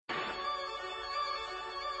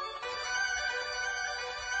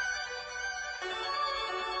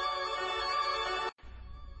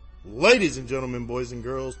Ladies and gentlemen, boys and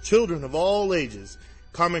girls, children of all ages,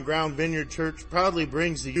 Common Ground Vineyard Church proudly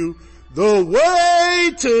brings to you The Way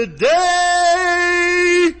Today!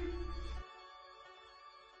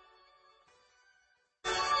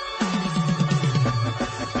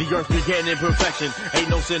 The earth began in perfection, ain't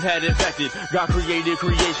no sin had infected. God created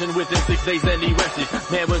creation within 6 days and he rested.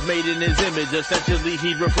 Man was made in his image, essentially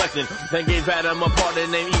he reflected. Then gave Adam a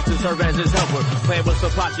partner named Eve to serve as his helper. Plan was to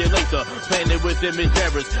populate the planet with image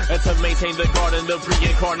bearers, and to maintain the garden the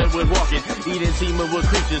pre-incarnate would walk in. Eden teeming with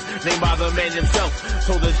creatures named by the man himself,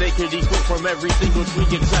 so that they could eat fruit from every single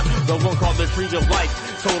tree except the one called the tree of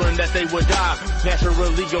life. Told them that they would die,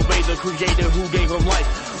 naturally obey the creator who gave them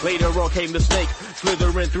life. Later on came the snake,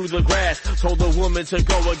 slithering through the grass. Told the woman to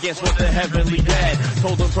go against what the heavenly dad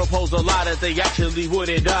told them, proposed a lie that they actually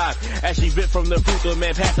wouldn't die. As she bit from the fruit, the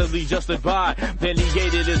man passively justified. Then he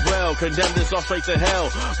ate it as well, condemned us all straight to hell.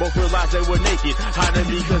 Both realized they were naked, hiding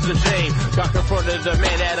because of shame. God confronted the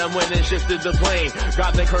man, Adam went and shifted the blame.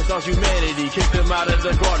 God then cursed all humanity, kicked them out of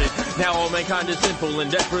the garden. Now all mankind is sinful and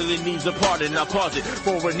desperately needs a pardon. Now pause it,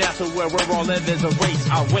 forward now to where we're all in, there's a race,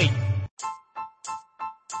 I'll wait.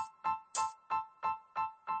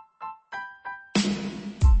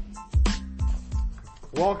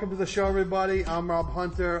 Welcome to the show, everybody. I'm Rob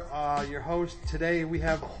Hunter, your host. Today we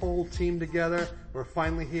have a whole team together. We're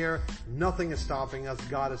finally here. Nothing is stopping us.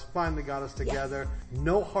 God has finally got us together. Yes.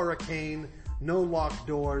 No hurricane, no locked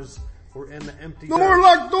doors. We're in the empty. No more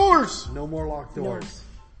locked doors. No more locked doors.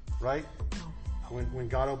 No. Right? No. When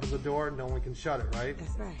God opens the door, no one can shut it, right?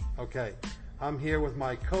 That's right. Okay. I'm here with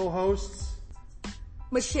my co-hosts.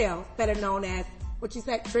 Michelle, better known as, what you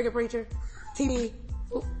said, Trigger Preacher? TV.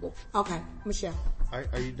 Okay, Michelle.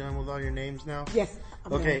 Are you done with all your names now? Yes.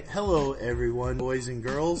 Okay. Done. Hello, everyone, boys and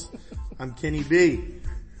girls. I'm Kenny B.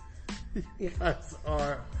 Yes,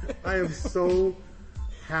 I am so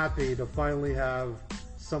happy to finally have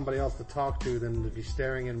somebody else to talk to than to be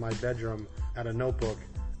staring in my bedroom at a notebook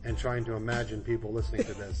and trying to imagine people listening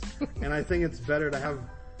to this. And I think it's better to have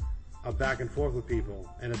a back and forth with people,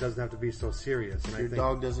 and it doesn't have to be so serious. And Your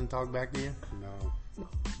dog doesn't talk back to you? No.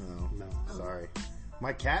 Sorry.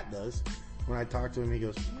 My cat does. When I talk to him, he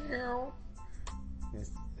goes, meow.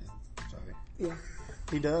 Sorry. Yeah.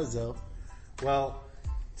 He does, though. Well,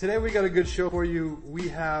 today we got a good show for you. We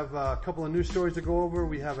have a couple of news stories to go over.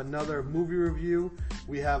 We have another movie review.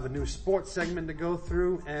 We have a new sports segment to go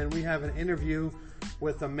through. And we have an interview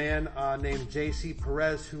with a man named JC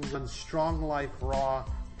Perez who runs Strong Life Raw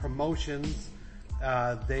Promotions.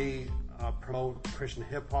 They promote Christian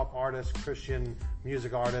hip-hop artists, Christian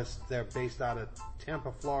music artists. They're based out of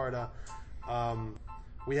Tampa, Florida.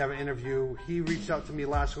 We have an interview. He reached out to me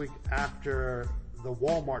last week after the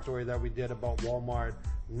Walmart story that we did about Walmart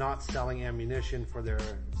not selling ammunition for their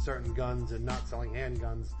certain guns and not selling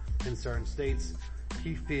handguns in certain states.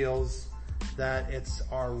 He feels that it's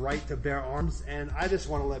our right to bear arms, and I just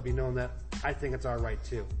want to let be known that I think it's our right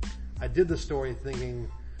too. I did the story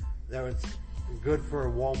thinking that it's good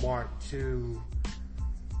for Walmart to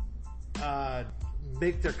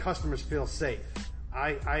make their customers feel safe.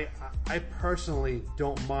 I personally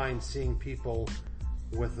don't mind seeing people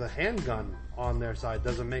with a handgun on their side.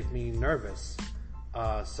 Doesn't make me nervous.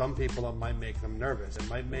 Some people, it might make them nervous. It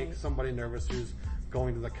might make somebody nervous who's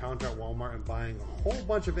going to the counter at Walmart and buying a whole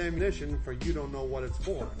bunch of ammunition for you don't know what it's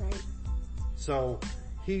for. Right. So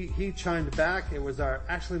he chimed back. It was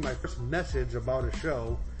actually my first message about a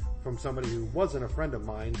show from somebody who wasn't a friend of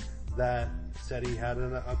mine that said he had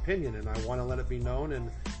an opinion, and I want to let it be known. And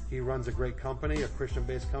he runs a great company, a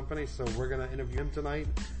Christian-based company, so we're going to interview him tonight,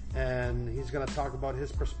 and he's going to talk about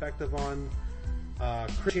his perspective on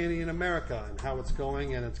Christianity in America and how it's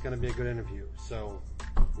going, and it's going to be a good interview. So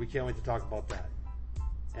we can't wait to talk about that.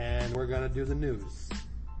 And we're going to do the news.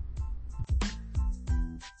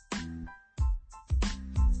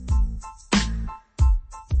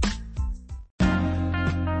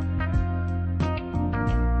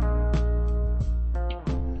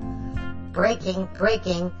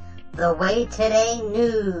 Breaking, The Way Today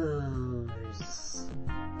news.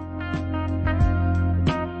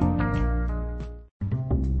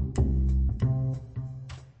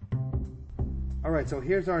 Alright, so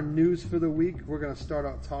here's our news for the week. We're going to start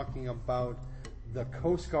out talking about the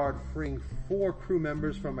Coast Guard freeing 4 crew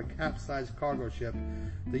members from a capsized cargo ship.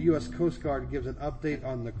 The U.S. Coast Guard gives an update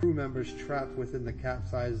on the crew members trapped within the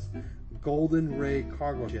capsized Golden Ray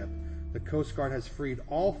cargo ship. The Coast Guard has freed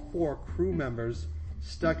all 4 crew members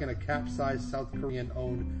stuck in a capsized South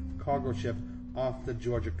Korean-owned cargo ship off the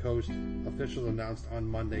Georgia coast, officials announced on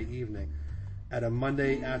Monday evening. At a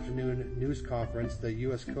Monday afternoon news conference, the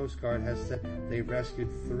U.S. Coast Guard has said they rescued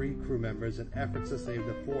 3 crew members, and efforts to save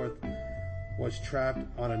the 4th was trapped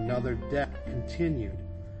on another deck continued.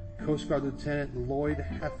 Coast Guard Lieutenant Lloyd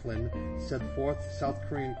Heflin said 4th South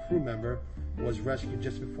Korean crew member was rescued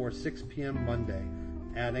just before 6 p.m. Monday,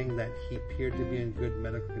 adding that he appeared to be in good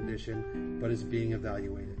medical condition but is being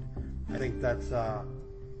evaluated. I think that's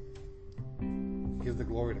give the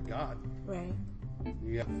glory to God. Right.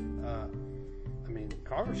 You have,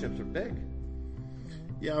 cargo ships are big.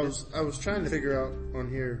 Yeah, I was trying to figure out on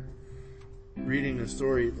here, reading the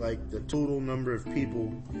story, like the total number of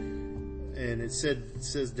people, and it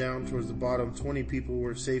says down towards the bottom, 20 people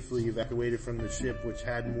were safely evacuated from the ship, which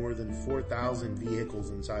had more than 4,000 vehicles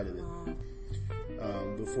inside of it.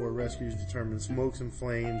 Before rescuers determined smokes and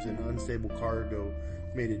flames and unstable cargo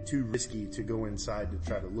made it too risky to go inside to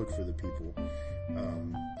try to look for the people.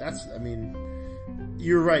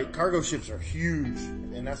 You're right. Cargo ships are huge,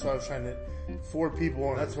 and that's why I was trying to. 4 people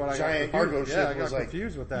on a giant cargo ship. I got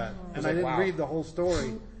confused with that, and I didn't read the whole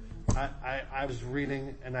story. I was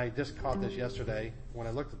reading, and I just caught this yesterday when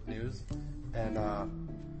I looked at the news, and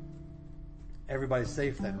everybody's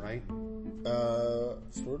safe then, right?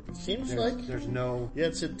 Seems like there's no. Yeah,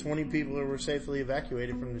 it said 20 people that were safely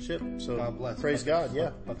evacuated from the ship. So God bless. Praise God. Yeah,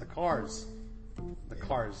 but the cars.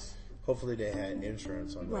 Hopefully they had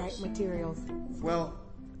insurance on those. Right, materials. Well,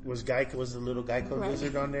 was the little Geico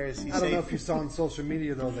lizard on there? Is he I don't safe? know if you saw on social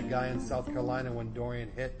media though, the guy in South Carolina when Dorian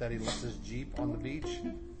hit, that he left his Jeep on the beach.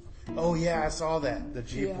 Oh yeah, I saw that. The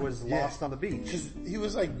Jeep was lost on the beach. Cause he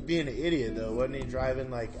was like being an idiot though, wasn't he? Driving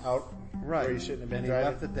like out where he shouldn't have been and driving.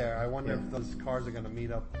 He left it there. I wonder if those cars are going to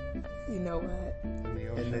meet up. You know what? In the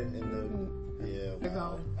ocean.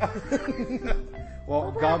 Wow.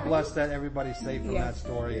 Well, God bless that everybody's safe from that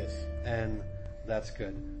story. Yes. And that's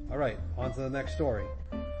good. All right, on to the next story.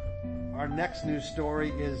 Our next news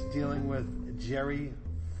story is dealing with Jerry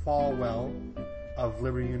Falwell of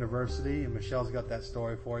Liberty University, and Michelle's got that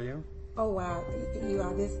story for you. Oh wow,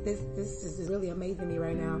 this is really amazing me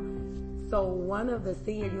right now. So one of the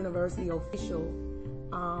senior university officials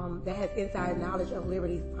that has inside knowledge of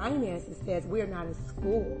Liberty finances says we're not a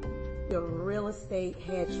school, we're a real estate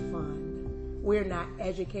hedge fund. We're not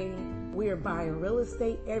educating, we're buying real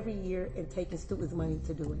estate every year and taking students' money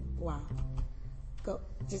to do it. Wow. Go,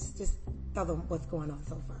 just tell them what's going on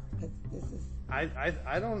so far, because this is.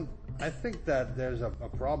 I think that there's a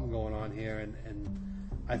problem going on here, and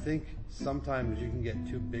I think sometimes you can get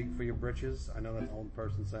too big for your britches. I know that's an old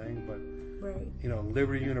person saying, but right.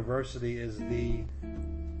 Liberty University is the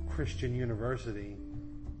Christian university,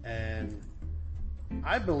 and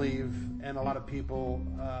I believe, and a lot of people,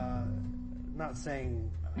 not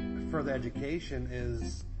saying further education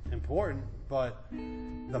is important, but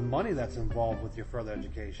the money that's involved with your further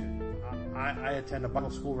education. I attend a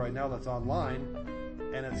Bible school right now that's online,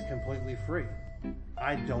 and it's completely free.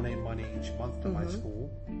 I donate money each month to my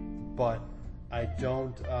school, but I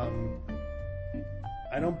don't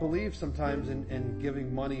believe sometimes in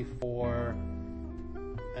giving money for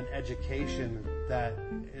an education that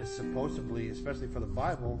is supposedly, especially for the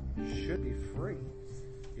Bible, should be free.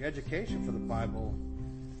 Your education for the Bible,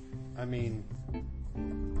 I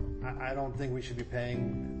don't think we should be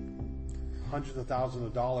paying hundreds of thousands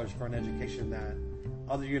of dollars for an education that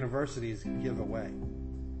other universities give away.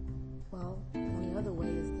 Well, the only other way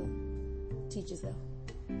is to teach yourself.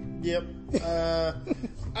 Yep. I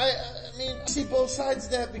see both sides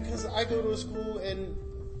of that, because I go to a school and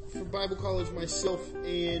for Bible college myself,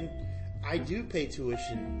 and I do pay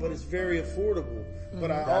tuition, but it's very affordable. But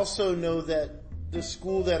I also know that the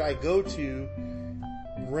school that I go to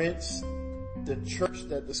rents the church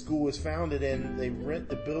that the school was founded in. They rent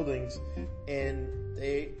the buildings, and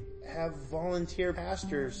they have volunteer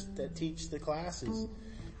pastors that teach the classes.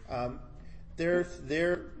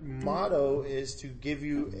 Their motto is to give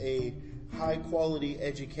you a high quality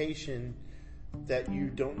education that you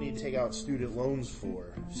don't need to take out student loans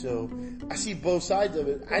for. So I see both sides of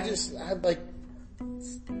it. I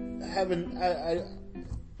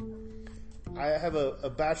have a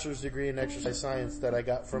bachelor's degree in exercise science that I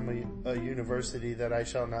got from a university that I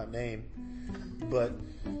shall not name, but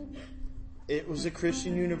it was a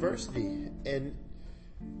Christian university, and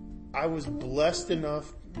I was blessed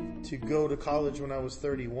enough to go to college when I was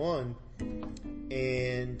 31,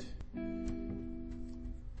 and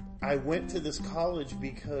I went to this college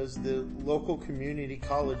because the local community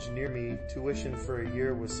college near me, tuition for a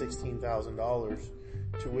year was $16,000.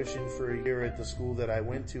 Tuition for a year at the school that I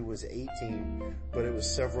went to was $18,000, but it was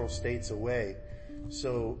several states away.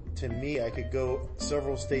 So to me, I could go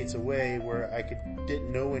several states away where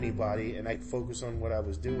didn't know anybody, and I could focus on what I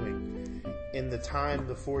was doing. in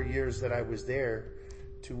the 4 years that I was there,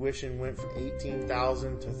 tuition went from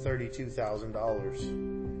 $18,000 to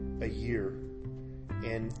 $32,000 a year.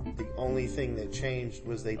 And the only thing that changed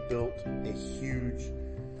was they built a huge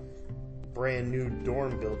brand new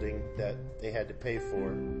dorm building that they had to pay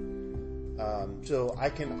for. So I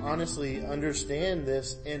can honestly understand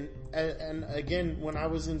this. And again, when I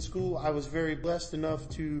was in school, I was very blessed enough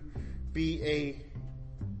to be a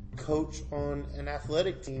coach on an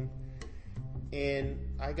athletic team. And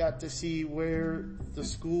I got to see where the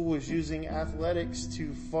school was using athletics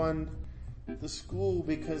to fund the school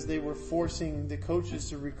because they were forcing the coaches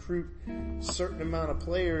to recruit a certain amount of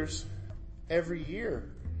players every year.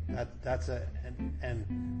 That's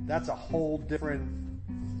a whole different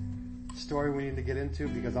story we need to get into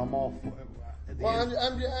because I'm all for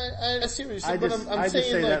I'm serious. I but just I'm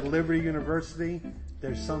saying say like, that Liberty University,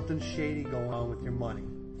 there's something shady going on with your money.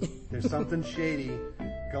 There's something shady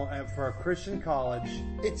for a Christian college.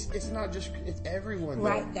 It's not just, it's everyone. Though.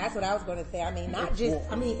 Right, that's what I was going to say. I mean, not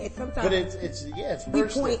just, I mean, it's sometimes. But it's we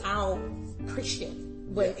first point out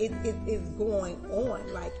Christians, but it's going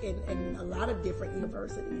on, like in a lot of different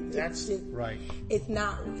universities. That's just, right. It's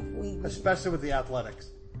not, Especially with the athletics.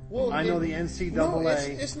 Well, I know the NCAA. No,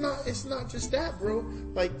 it's not just that, bro.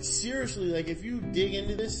 Like seriously, like if you dig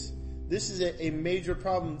into this is a major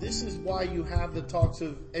problem. This is why you have the talks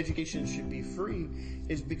of education should be free,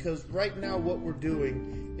 is because right now what we're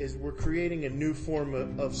doing is we're creating a new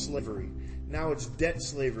form of slavery. Now it's debt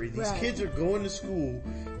slavery. These kids are going to school,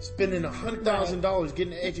 spending $100,000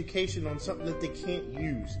 getting an education on something that they can't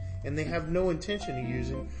use, and they have no intention of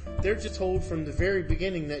using. They're just told from the very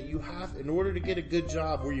beginning that you have, in order to get a good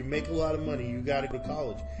job where you make a lot of money, you gotta go to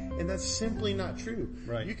college. And that's simply not true.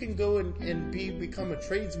 Right. You can go and become a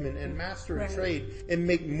tradesman and master a trade and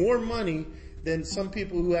make more money than some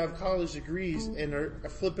people who have college degrees and are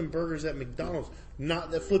flipping burgers at McDonald's.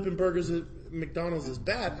 Not that flipping burgers at McDonald's is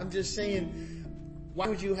bad. I'm just saying, why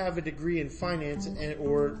would you have a degree in finance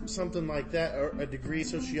or something like that, or a degree in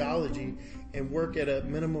sociology, and work at a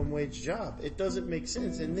minimum wage job? It doesn't make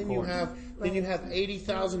sense. And then you have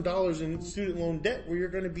 $80,000 in student loan debt where you're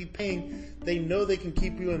going to be paying. They know they can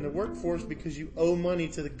keep you in the workforce because you owe money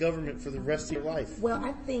to the government for the rest of your life. Well,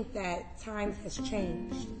 I think that times has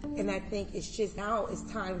changed, and I think it's just now it's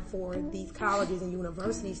time for these colleges and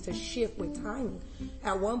universities to shift with timing.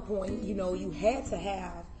 At one point, you had to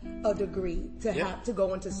have a degree to have to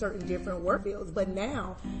go into certain different work fields, but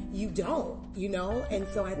now you don't, and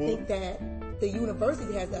so I think that the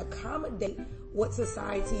university has to accommodate what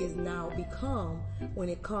society has now become when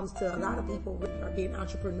it comes to a lot of people are being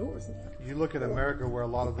entrepreneurs now. You look at America where a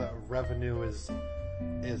lot of the revenue is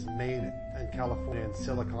made in California and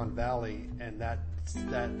Silicon Valley, and that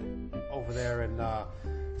over there in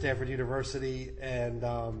Stanford University and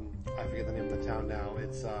I forget the name of the town now.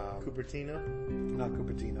 It's Cupertino? Not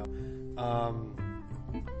Cupertino.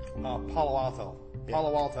 Palo Alto. Yeah.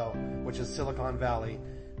 Palo Alto, which is Silicon Valley.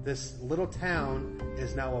 This little town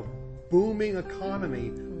is now a booming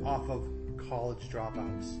economy off of college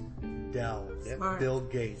dropouts. Dell, Bill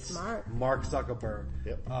Gates, Mark Zuckerberg,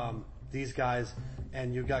 these guys,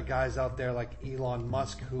 and you've got guys out there like Elon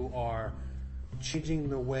Musk who are changing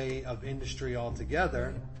the way of industry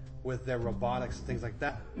altogether with their robotics and things like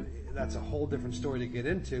that. That's a whole different story to get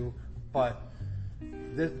into, but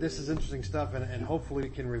this is interesting stuff, and hopefully we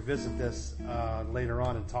can revisit this later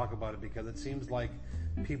on and talk about it, because it seems like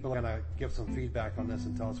people are going to give some feedback on this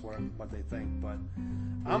and tell us what they think. But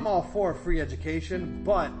I'm all for free education,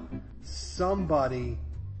 but somebody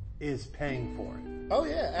is paying for it. Oh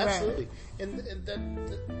yeah, absolutely. And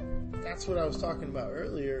that's what I was talking about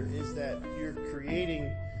earlier, is that you're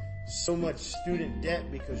creating so much student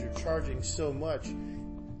debt because you're charging so much.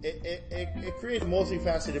 It creates a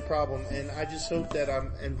multifaceted problem, and I just hope that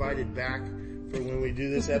I'm invited back for when we do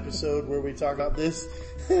this episode where we talk about this.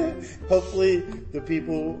 Hopefully the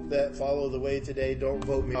people that follow the way today don't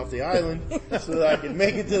vote me off the island so that I can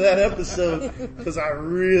make it to that episode, because I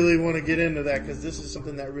really want to get into that, because this is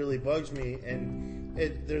something that really bugs me, and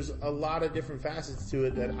there's a lot of different facets to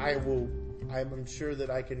it that I'm sure that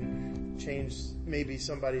I can change maybe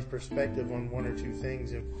somebody's perspective on one or two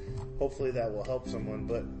things, and hopefully that will help someone.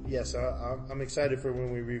 But yes, I'm excited for when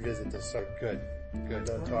we revisit this. So Good. I'm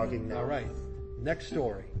done talking now. All right. Next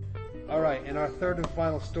story. All right. In our third and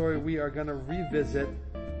final story, we are going to revisit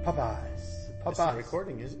Popeyes. It's not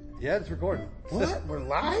recording, is it? Yeah, it's recording. What? We're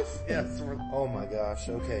live? Yes. Oh my gosh.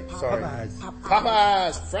 Okay. Sorry. Popeyes.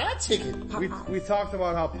 Popeyes fried chicken. We talked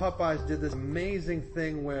about how Popeyes did this amazing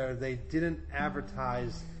thing where they didn't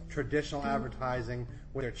advertise traditional advertising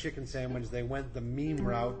with their chicken sandwich. They went the meme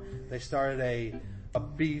route. They started a a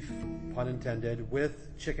beef, pun intended,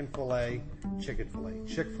 with Chick-fil-A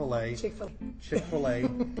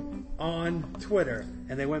on Twitter,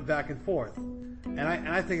 and they went back and forth. And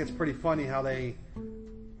I think it's pretty funny how they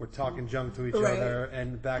were talking junk to each other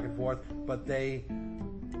and back and forth, but they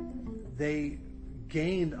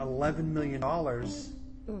gained $11 million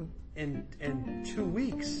in 2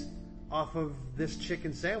 weeks off of this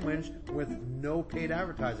chicken sandwich with no paid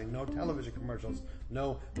advertising, no television commercials,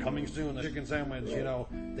 no coming soon, the chicken sandwich,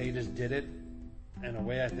 they just did it in a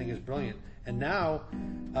way I think is brilliant. And now,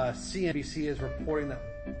 CNBC is reporting that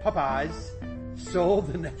Popeyes sold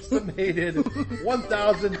an estimated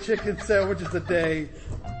 1,000 chicken sandwiches a day,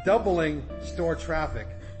 doubling store traffic.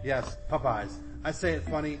 Yes, Popeyes. I say it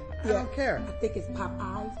funny. I don't care. I think it's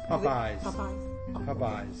Popeyes. Popeyes. Popeyes. Okay.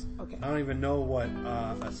 Popeyes. Okay. I don't even know what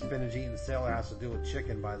a spinach eating sailor has to do with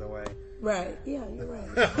chicken, by the way. Right. Yeah, you're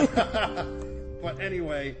right. But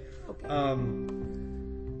anyway, Okay.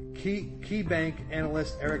 KeyBank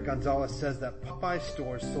analyst Eric Gonzalez says that Popeye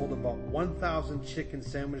stores sold about 1,000 chicken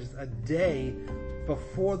sandwiches a day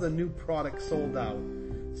before the new product sold out.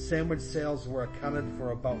 Sandwich sales were accounted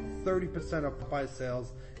for about 30% of Popeye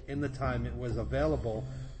sales in the time it was available,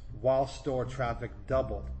 while store traffic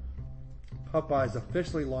doubled. Popeyes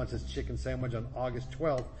officially launched its chicken sandwich on August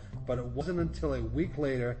 12th, but it wasn't until a week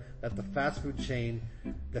later that the fast food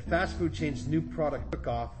chain's new product took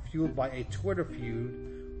off, fueled by a Twitter feud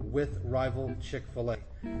with rival Chick-fil-A.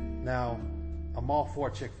 Now, I'm all for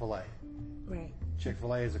Chick-fil-A. Right.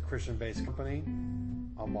 Chick-fil-A is a Christian-based company.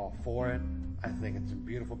 I'm all for it. I think it's a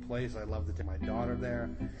beautiful place. I love to take my daughter there.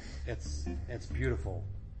 It's beautiful.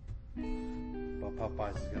 But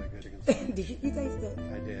Popeyes has got a good chicken sandwich. Did you taste it?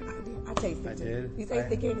 I did. I tasted it. I did. You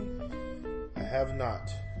tasted it, Kenny? I have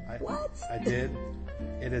not. What? I did.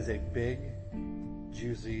 It is a big,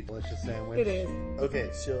 juicy, delicious sandwich. It is. Okay,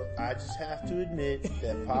 so I just have to admit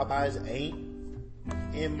that Popeyes ain't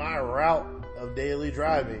in my route of daily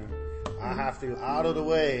driving. I have to out of the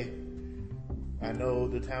way. I know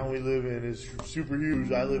the town we live in is super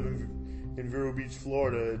huge. I live in Vero Beach,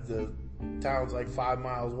 Florida. The town's like 5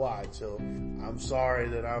 miles wide, so I'm sorry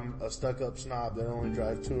that I'm a stuck-up snob that only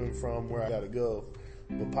drives to and from where I gotta go.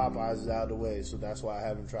 But Popeyes is out of the way, so that's why I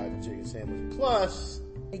haven't tried the chicken sandwich. Plus,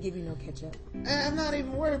 They give you no ketchup. I'm not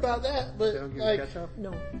even worried about that, but They don't give like, you ketchup?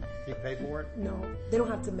 No. You pay for it? No. They don't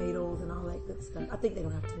have tomatoes and all that good stuff. I think they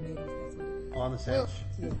don't have tomatoes. That's what it is. On the sandwich?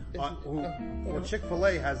 Yeah. Well,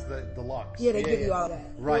 Chick-fil-A has the deluxe. Yeah, they give you all that.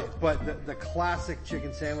 Right, but the classic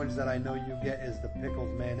chicken sandwich that I know you get is the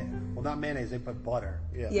pickled mayonnaise. Well, not mayonnaise, they put butter.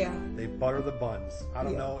 Yeah. They butter the buns. I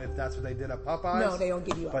don't Yeah. know if that's what they did at Popeyes. No, they don't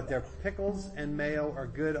give you all But that. their pickles and mayo are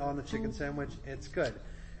good on the chicken sandwich. It's good.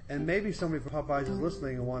 And maybe somebody from Popeyes is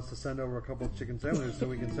listening and wants to send over a couple of chicken sandwiches so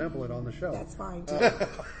we can sample it on the show. That's fine too.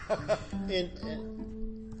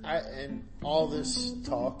 and all this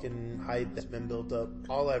talk and hype that's been built up,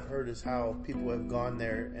 all I've heard is how people have gone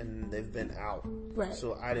there and they've been out. Right.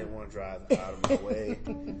 So I didn't want to drive out of my way.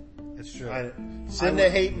 It's true. Send a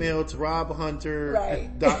hate mail to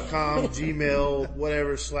robhunter.com, Gmail,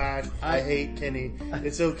 whatever / I hate Kenny.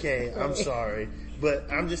 It's okay. I'm sorry.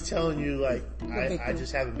 But I'm just telling you, like, I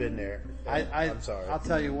just haven't been there. I'm sorry. I'll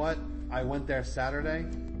tell you what. I went there Saturday.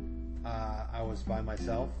 I was by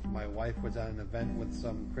myself. My wife was at an event with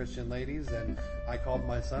some Christian ladies, and I called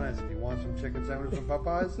my son. I said, "Do you want some chicken sandwiches from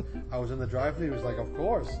Popeyes?" I was in the drive-thru. He was like, "Of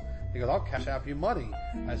course." He goes, "I'll cash out you money."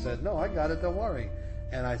 I said, "No, I got it. Don't worry."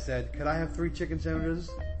 And I said, "Could I have 3 chicken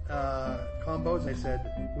sandwiches combos?" They said,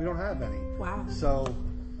 "We don't have any." Wow. So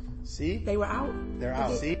See? They were out. they're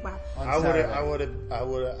out. See? Wow. On I Saturday. would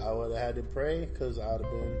have had to pray because I'd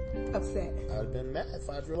Upset. have been mad if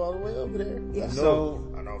I drove all the way over there. Yeah.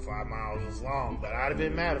 I know 5 miles is long, but I'd have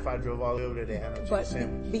been mad if I drove all the way over there. They had no chicken But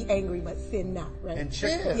sandwich. be angry, but sin not, right? And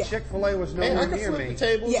Yeah. Chick-fil-A was Man, I nowhere can near flip me. the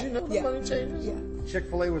tables, Yeah, you know, the yeah. money changes. Yeah.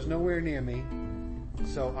 Chick-fil-A was nowhere near me.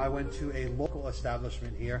 So I went to a local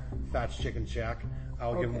establishment here, Fats Chicken Shack.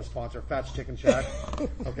 I'll give them a sponsor, Fats Chicken Shack.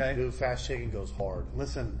 Okay? Dude, fast chicken goes hard.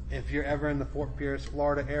 Listen, if you're ever in the Fort Pierce,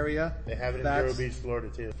 Florida area, They have it in Vero Beach, Florida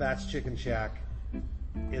too. Fats Chicken Shack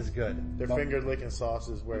is good. Their finger licking sauce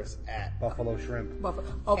is where it's at. Buffalo shrimp.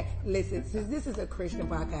 Okay, listen, since this is a Christian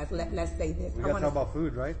podcast, let's say this. We gotta talk about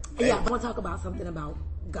food, right? Yeah, I want to talk about something about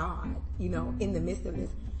God, in the midst of this.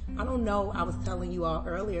 I don't know, I was telling you all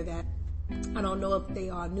earlier that I don't know if they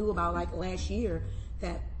all knew about, like, last year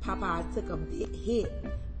that Popeyes took a big hit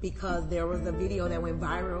because there was a video that went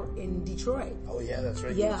viral in Detroit. Oh yeah, that's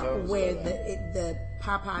right. Yeah, where the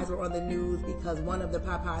Popeyes were on the news because one of the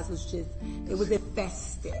Popeyes was it was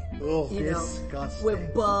infested. Oh, disgusting.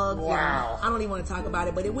 With bugs. Wow. I don't even want to talk about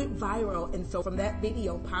it, but it went viral. And so from that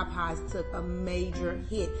video, Popeyes took a major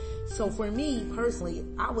hit. So for me personally,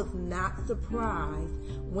 I was not surprised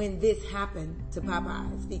when this happened to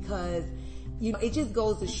Popeyes because it just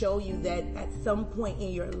goes to show you that at some point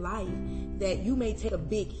in your life that you may take a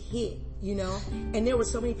big hit, and there were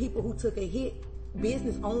so many people who took a hit,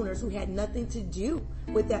 business owners who had nothing to do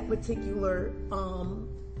with that particular,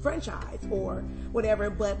 franchise or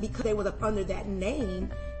whatever, but because they were under that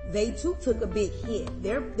name, they too took a big hit.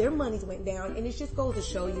 Their monies went down, and it just goes to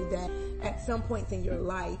show you that at some points in your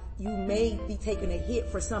life, you may be taking a hit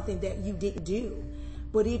for something that you didn't do.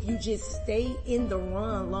 But if you just stay in the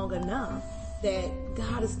run long enough, that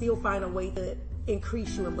God will still find a way to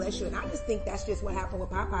increase you and bless you. And I just think that's just what happened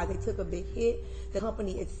with Popeyes. They took a big hit, the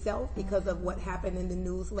company itself, because of what happened in the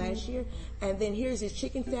news last year. And then here's this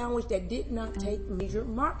chicken sandwich that did not take major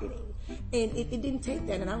marketing. And it didn't take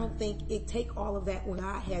that. And I don't think it take all of that when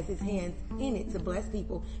God has his hands in it to bless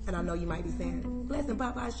people. And I know you might be saying, blessing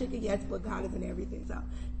Popeyes chicken, yes, but God is in everything. So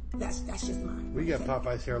that's just mine. We get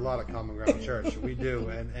Popeyes here a lot at Common Ground Church. We do.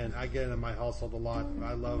 And I get it in my household a lot.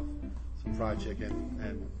 I love some fried chicken,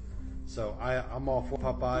 and so I'm all for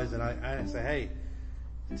Popeyes, and I say, hey,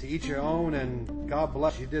 to each your own, and God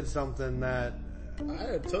bless you did something that... I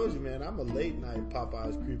had told you, man, I'm a late night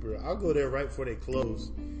Popeyes creeper. I'll go there right before they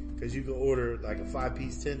close, because you can order like a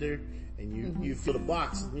 5-piece tender, and you fill the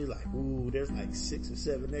box, and you're like, ooh, there's like 6 or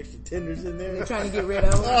 7 extra tenders in there. You're trying to get rid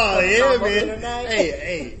of them. Oh yeah, man.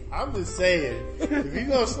 Hey, I'm just saying, if you're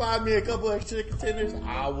gonna slide me a couple extra chicken tenders,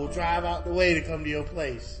 I will drive out the way to come to your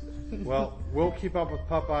place. Well, we'll keep up with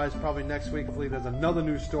Popeyes probably next week. Hopefully there's another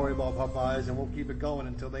news story about Popeyes, and we'll keep it going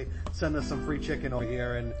until they send us some free chicken over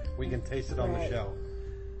here and we can taste it on the show.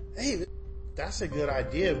 Hey, that's a good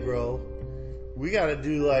idea, bro. We gotta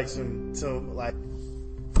do like some like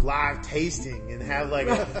live tasting and have like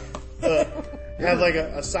a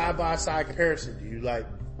side-by-side comparison. Do you like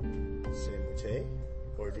sandwich A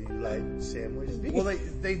or do you like sandwich B? Well,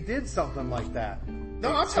 they did something like that. No,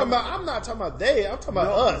 I'm not talking about they. I'm talking about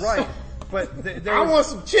us. Right. But I want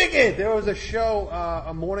some chicken. There was a show,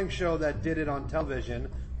 a morning show that did it on television,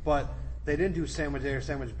 but they didn't do sandwich A or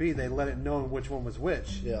sandwich B. They let it know which one was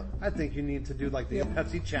which. Yeah. I think you need to do like the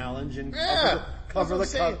Pepsi challenge and that's cover the what I'm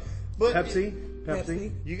saying. cup. But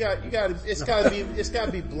Pepsi. You got. It's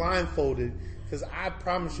gotta be blindfolded. Because I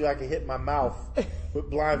promise you, I can hit my mouth with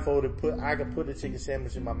blindfolded. I can put a chicken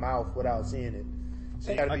sandwich in my mouth without seeing it. So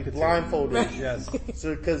you gotta be blindfolded. Yes.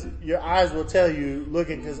 So, cause your eyes will tell you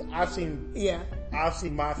looking, cause I've seen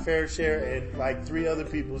my fair share and like 3 other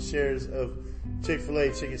people's shares of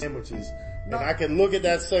Chick-fil-A chicken sandwiches. And I can look at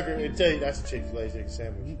that sucker and tell you that's a Chick-fil-A chicken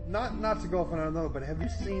sandwich. Not to go off on another, but have you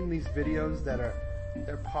seen these videos they're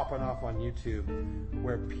popping off on YouTube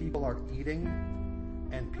where people are eating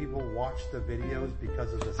and people watch the videos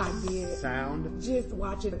because of the sound? Just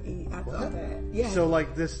watch it eat. I saw that. Yeah. So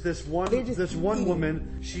like this one eating.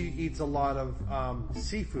 woman, she eats a lot of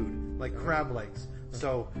seafood, like crab legs.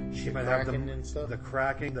 So she might have the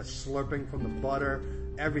cracking, the slurping from the butter,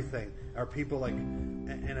 everything. Are people like,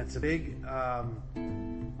 and it's a big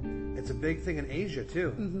thing in Asia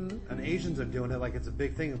too. Mm-hmm. And Asians are doing it like it's a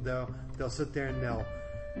big thing. They'll sit there and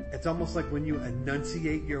it's almost like when you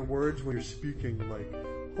enunciate your words when you're speaking, like,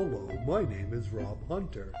 hello, my name is Rob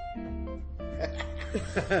Hunter.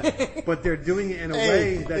 But they're doing it in a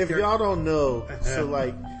way that if y'all don't know, so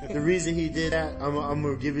like, the reason he did that, I'm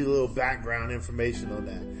gonna give you a little background information on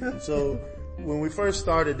that. So, when we first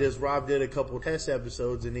started this, Rob did a couple test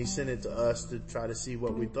episodes and he sent it to us to try to see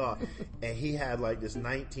what we thought. And he had like this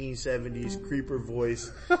 1970s creeper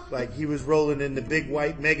voice. Like he was rolling in the big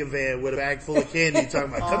white mega van with a bag full of candy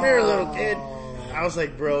talking like, come here little kid. I was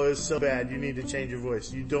like, bro, it's so bad. You need to change your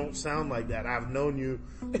voice. You don't sound like that. I've known you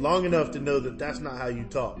long enough to know that that's not how you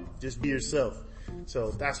talk. Just be yourself.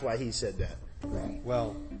 So that's why he said that. Right.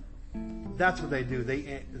 Well, that's what they do.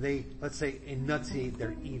 They let's say enunciate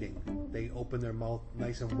their eating. They open their mouth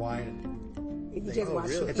nice and wide. And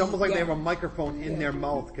it's almost like they have a microphone in their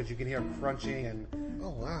mouth because you can hear crunching and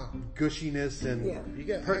gushiness and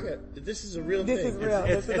this is a real this thing. Is real.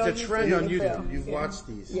 It's a trend on YouTube. You've watched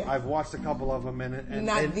these. Yeah. I've watched a couple of them and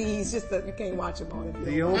not these. Just that you can't watch them on it.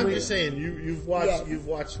 I'm just saying you've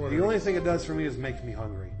watched one. The only thing it does for me is makes me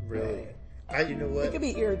hungry. Really. You know what? It can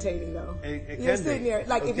be irritating though. You're sitting there,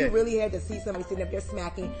 like if you really had to see somebody sitting up there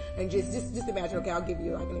smacking and just imagine, okay, I'll give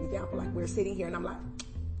you like an example. Like we're sitting here and I'm like.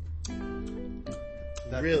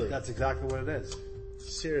 Really? That's exactly what it is.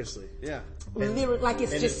 Seriously. Yeah. Literally, like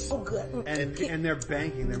it's just so good. And they're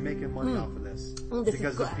banking, they're making money off of this. This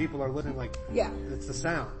Because is the good. people are listening like, Yeah. it's the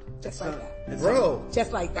sound. Just It's like not- that. it's Bro,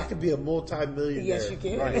 Just like I that. could be a multi-millionaire. Yes, you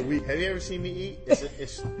can. Right. Have you ever seen me eat?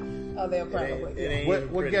 It's Oh, they'll it probably. ain't, Yeah. it ain't What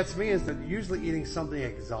even what pretty. gets me is that usually eating something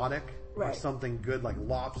exotic or Right. something good like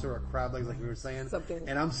lobster or crab legs, like we were saying. Something-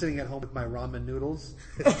 And I'm sitting at home with my ramen noodles,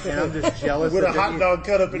 and I'm just jealous With that a they're hot dog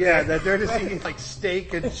cut up in yeah, there. that they're just eating like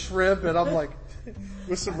steak and shrimp, and I'm like,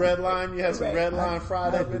 With some red lime, you have some Right. red lime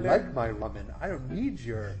fried I up in there. like my ramen. I don't need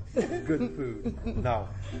your good food. No,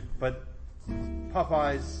 but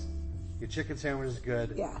Popeyes, your chicken sandwich is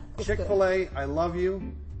good. Yeah, it's Chick-fil-A, I love you,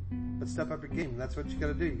 but step up your game. That's what you got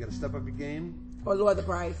to do. You got to step up your game. Or lower the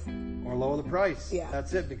price. Or lower the price. Yeah.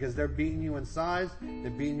 That's it, because they're beating you in size, they're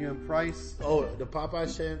beating you in price. Oh, the Popeye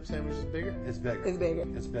sandwich is bigger? It's bigger. It's bigger.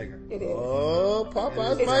 It's bigger. It is. Oh,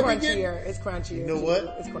 Popeyes It's might be getting... crunchier. It's crunchier. You know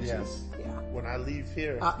what? It's crunchier. Yes. Yeah. When I leave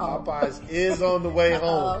here, Uh-oh. Popeyes is on the way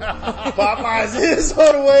home. Popeyes is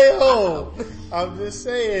on the way home. I'm just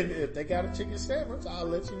saying, if they got a chicken sandwich, I'll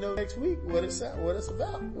let you know next week what it's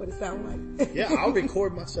about. What it sound like? Yeah, I'll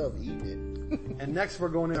record myself eating it. And next we're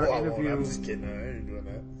going in Oh, our I won't. interview. I'm just kidding. I ain't doing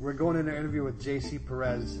that. We're going in an interview with JC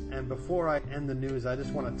Perez, and before I end the news, I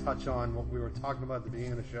just want to touch on what we were talking about at the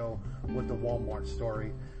beginning of the show with the Walmart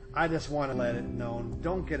story. I just want to let it known,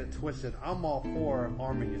 don't get it twisted. I'm all for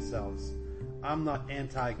arming yourselves. I'm not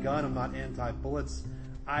anti-gun, I'm not anti-bullets.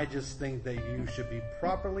 I just think that you should be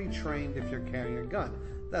properly trained if you're carrying a gun.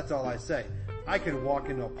 That's all I say. I could walk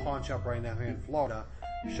into a pawn shop right now here in Florida,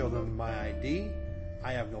 show them my ID,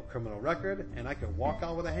 I have no criminal record, and I could walk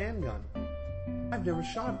out with a handgun. I've never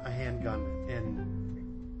shot a handgun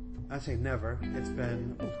in, I say never, it's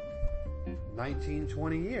been 19,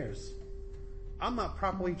 20 years. I'm not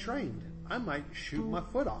properly trained. I might shoot my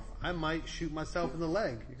foot off. I might shoot myself in the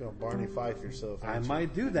leg. You're gonna Barney Fife yourself. I aren't you?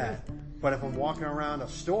 might do that. But if I'm walking around a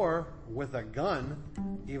store with a gun,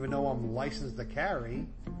 even though I'm licensed to carry,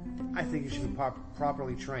 I think you should be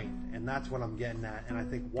properly trained. And that's what I'm getting at. And I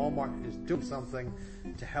think Walmart is doing something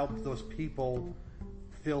to help those people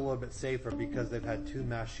feel a little bit safer, because they've had 2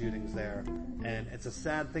 mass shootings there. And it's a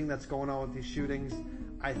sad thing that's going on with these shootings.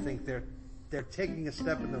 I think they're taking a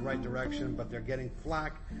step in the right direction, but they're getting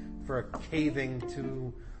flack for caving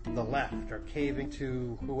to the left or caving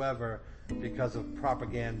to whoever because of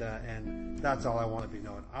propaganda, and that's all I want to be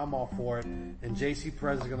known. I'm all for it. And JC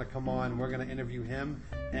Perez is going to come on, we're going to interview him,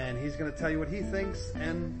 and he's going to tell you what he thinks,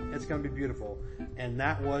 and it's going to be beautiful. And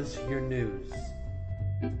that was your news.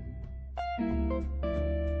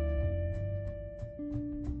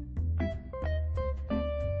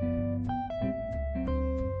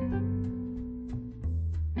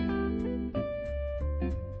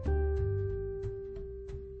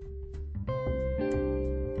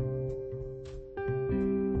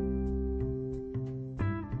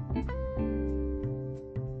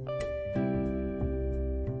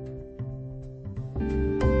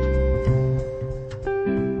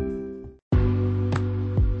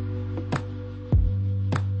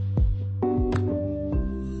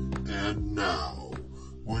 And now,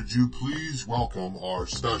 would you please welcome our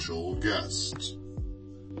special guest?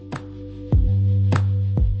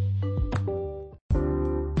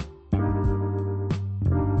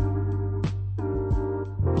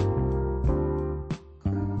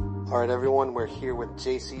 All right, everyone, we're here with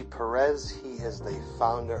JC Perez. He is the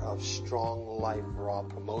founder of Strong Life Raw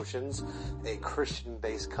Promotions, a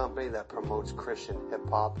Christian-based company that promotes Christian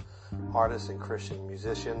hip-hop artists and Christian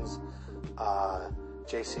musicians.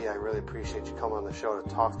 JC, I really appreciate you coming on the show to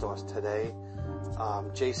talk to us today.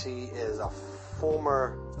 JC is a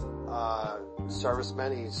former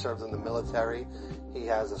serviceman. He served in the military. He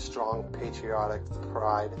has a strong patriotic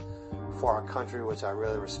pride for our country, which I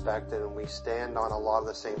really respect, and we stand on a lot of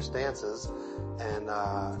the same stances.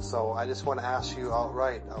 And so I just want to ask you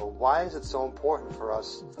outright, why is it so important for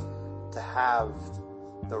us to have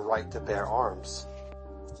the right to bear arms?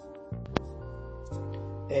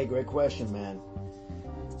 Hey, great question, man.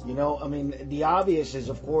 You know, I mean, the obvious is,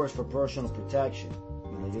 of course, for personal protection.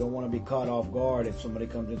 You know, you don't want to be caught off guard if somebody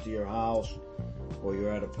comes into your house or you're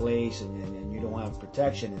at a place and you don't have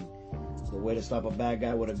protection. And the way to stop a bad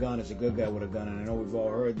guy with a gun is a good guy with a gun. And I know we've all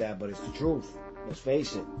heard that, but it's the truth. Let's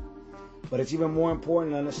face it. But it's even more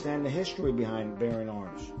important to understand the history behind bearing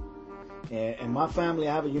arms. And my family,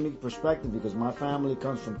 I have a unique perspective because my family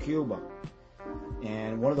comes from Cuba.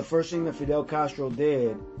 And one of the first things that Fidel Castro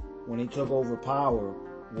did when he took over power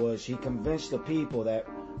was he convinced the people that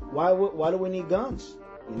why do we need guns?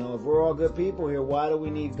 You know, if we're all good people here, why do we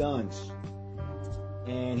need guns?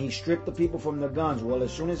 And he stripped the people from the guns. Well,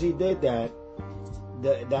 as soon as he did that,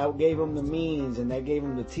 that gave him the means, and that gave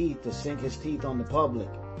him the teeth to sink his teeth on the public.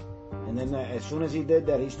 And then as soon as he did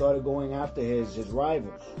that, he started going after his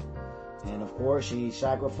rivals. And of course, he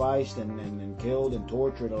sacrificed and killed and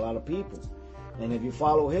tortured a lot of people. And if you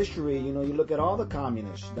follow history, you look at all the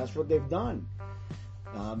communists. That's what they've done.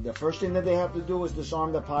 The first thing that they have to do is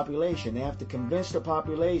disarm the population. They have to convince the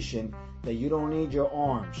population that you don't need your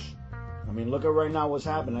arms. I mean, look at right now what's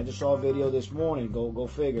happening. I just saw a video this morning, go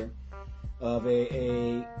figure, of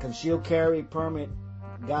a concealed carry permit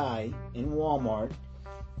guy in Walmart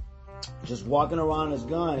just walking around his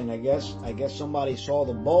gun, and I guess somebody saw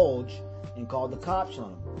the bulge and called the cops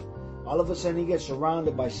on him. All of a sudden, he gets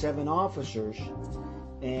surrounded by 7 officers,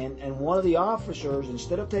 and one of the officers,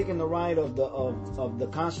 instead of taking the right of the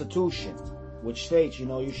Constitution, which states,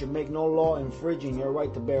 you should make no law infringing your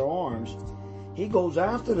right to bear arms, he goes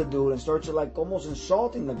after the dude and starts like almost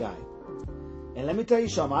insulting the guy. And let me tell you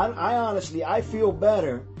something. I honestly feel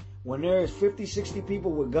better when there's 50, 60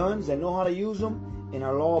 people with guns that know how to use them and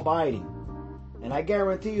are law-abiding. And I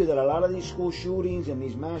guarantee you that a lot of these school shootings and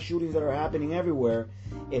these mass shootings that are happening everywhere,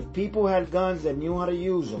 if people had guns that knew how to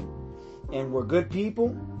use them and were good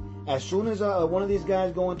people, as soon as one of these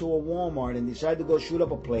guys go into a Walmart and decide to go shoot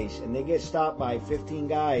up a place and they get stopped by 15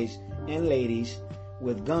 guys and ladies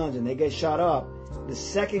with guns and they get shot up, the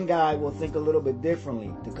second guy will think a little bit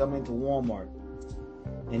differently to come into Walmart.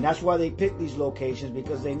 And that's why they pick these locations,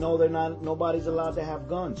 because they know nobody's allowed to have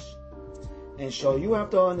guns. And so you have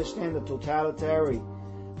to understand the totality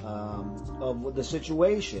of the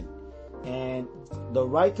situation. And the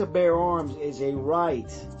right to bear arms is a right.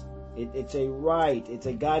 It's a right. It's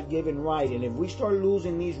a God-given right. And if we start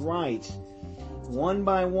losing these rights one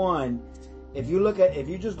by one, if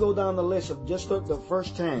you just go down the list of just the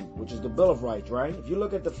first 10, which is the Bill of Rights, right? If you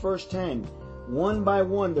look at the first 10, one by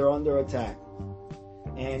one they're under attack.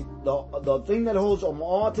 And the thing that holds them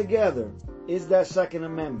all together is that Second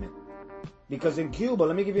Amendment. Because in Cuba,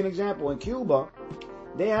 let me give you an example. In Cuba,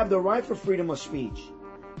 they have the right for freedom of speech.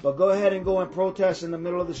 But go ahead and go and protest in the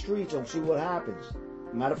middle of the streets and see what happens.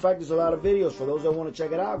 Matter of fact, there's a lot of videos. For those that want to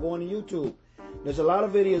check it out, go on to YouTube. There's a lot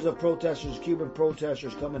of videos of protesters, Cuban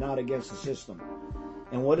protesters, coming out against the system.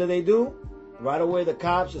 And what do? Right away, the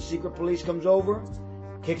cops, the secret police comes over,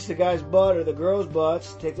 kicks the guy's butt or the girl's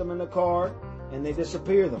butts, take them in the car, and they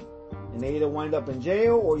disappear them. And they either wind up in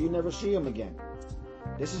jail or you never see them again.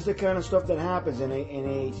 This is the kind of stuff that happens in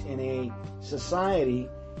a society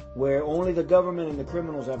where only the government and the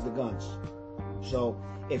criminals have the guns. So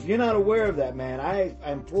if you're not aware of that, man, I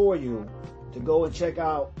implore you to go and check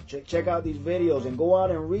out these videos and go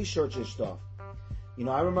out and research this stuff.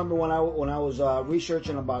 I remember when I was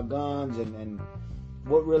researching about guns and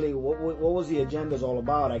what was the agendas all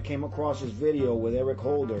about. I came across this video with Eric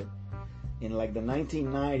Holder in like the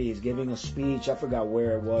 1990s giving a speech. I forgot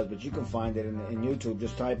where it was, but you can find it in YouTube.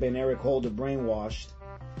 Just type in Eric Holder brainwashed,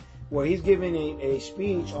 where he's giving a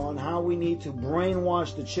speech on how we need to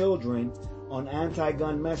brainwash the children on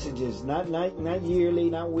anti-gun messages, not yearly,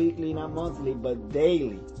 not weekly, not monthly, but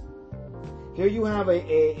daily. Here you have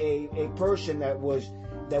a person that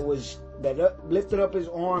lifted up his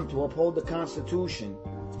arm to uphold the Constitution,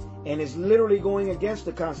 and is literally going against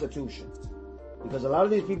the Constitution, because a lot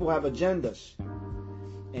of these people have agendas.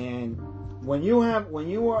 And when you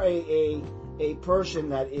are a person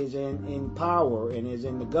that is in power and is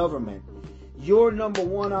in the government, your number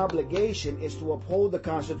one obligation is to uphold the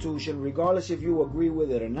Constitution, regardless if you agree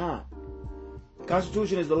with it or not. The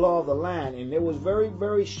Constitution is the law of the land, and there was very,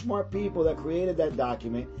 very smart people that created that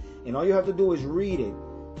document, and all you have to do is read it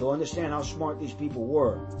to understand how smart these people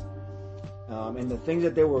were, and the things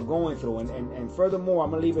that they were going through. And furthermore,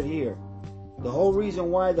 I'm going to leave it here. The whole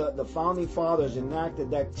reason why the Founding Fathers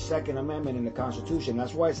enacted that Second Amendment in the Constitution,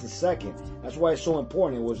 that's why it's the second. That's why it's so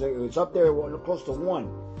important. It's up there close to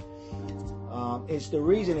one. It's the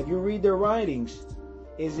reason, if you read their writings,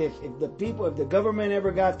 is if the government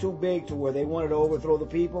ever got too big to where they wanted to overthrow the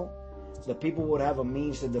people would have a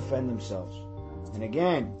means to defend themselves. And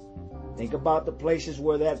again, think about the places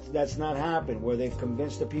where that's not happened, where they've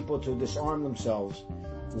convinced the people to disarm themselves.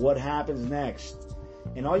 What happens next?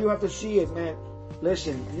 And all you have to see is, man,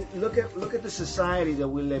 listen, look at the society that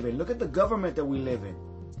we live in. Look at the government that we live in.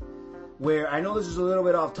 Where, I know this is a little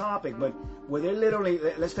bit off topic, but where they literally,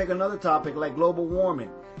 let's take another topic like global warming,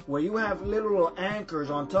 where you have literal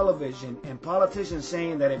anchors on television and politicians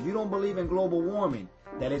saying that if you don't believe in global warming,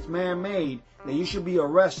 that it's man-made, that you should be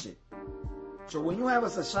arrested. So when you have a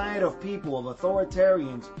society of people, of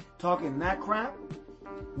authoritarians talking that crap,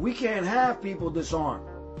 we can't have people disarmed.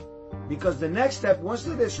 Because the next step, once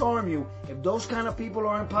they disarm you, if those kind of people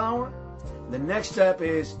are in power, The next step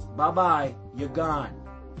is, bye-bye, you're gone.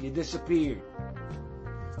 You disappeared.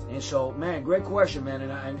 And so, man, great question, man.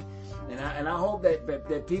 And I hope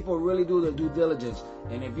that people really do their due diligence.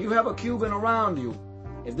 And if you have a Cuban around you,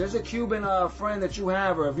 if there's a Cuban friend that you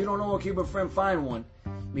have, or if you don't know a Cuban friend, find one,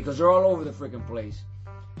 because they're all over the freaking place.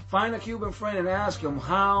 Find a Cuban friend and ask him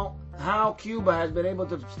how Cuba has been able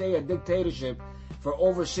to stay a dictatorship for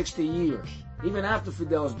over 60 years, even after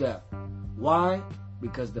Fidel's death. Why?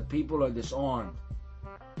 Because the people are disarmed.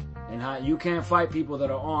 And how you can't fight people that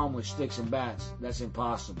are armed with sticks and bats. That's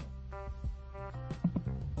impossible.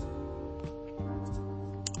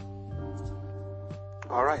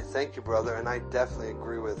 All right, thank you, brother, and I definitely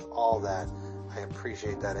agree with all that. I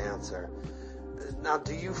appreciate that answer. Now,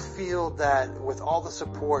 do you feel that with all the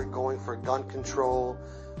support going for gun control,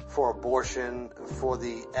 for abortion, for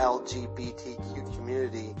the LGBTQ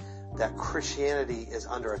community, that Christianity is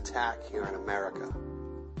under attack here in America?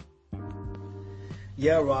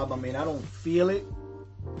 Yeah, Rob. I mean, I don't feel it.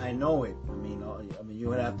 I know it. I mean, you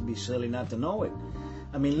would have to be silly not to know it.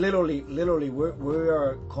 I mean, literally, we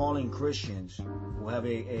are calling Christians who have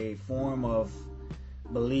a form of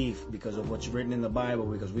belief because of what's written in the Bible,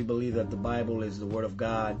 because we believe that the Bible is the Word of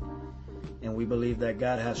God, and we believe that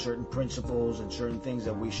God has certain principles and certain things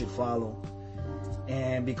that we should follow.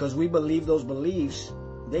 And because we believe those beliefs,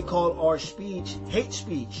 they call our speech hate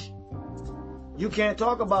speech. You can't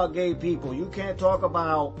talk about gay people. You can't talk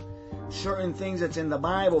about certain things that's in the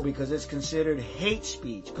Bible because it's considered hate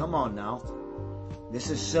speech. Come on now. This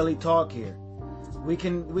is silly talk here. We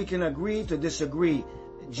can agree to disagree.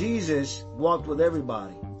 Jesus walked with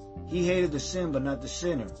everybody. He hated the sin but not the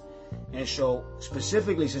sinner. And so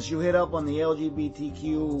specifically, since you hit up on the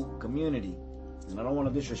LGBTQ community, and I don't want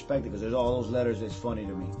to disrespect it because there's all those letters, it's funny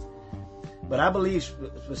to me. But I believe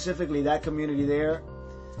specifically that community there,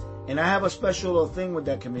 and I have a special little thing with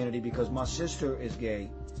that community because my sister is gay,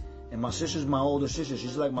 and my sister's my older sister.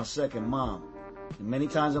 She's like my second mom. And many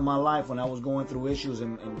times in my life when I was going through issues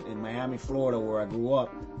in Miami, Florida, where I grew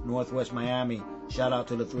up, Northwest Miami, shout out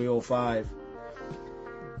to the 305,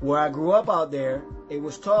 where I grew up out there, it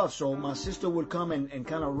was tough. So my sister would come and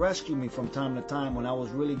kind of rescue me from time to time when I was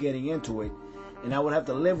really getting into it, and I would have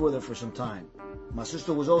to live with her for some time. My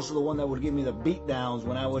sister was also the one that would give me the beat downs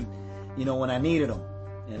when I would, when I needed them.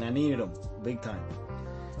 And I needed them big time.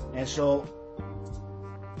 And so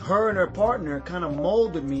her and her partner kind of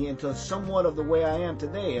molded me into somewhat of the way I am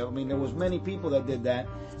today. I mean, there was many people that did that,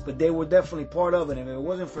 but they were definitely part of it. And if it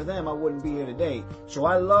wasn't for them, I wouldn't be here today. So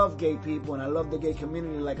I love gay people and I love the gay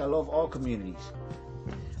community like I love all communities.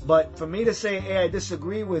 But for me to say, hey, I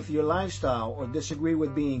disagree with your lifestyle or disagree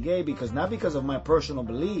with being gay, not because of my personal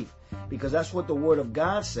belief, because that's what the Word of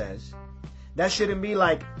God says, that shouldn't be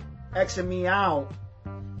like Xing me out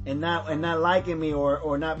and not liking me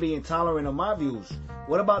or not being tolerant of my views.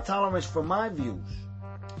 What about tolerance for my views?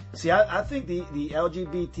 See, I think the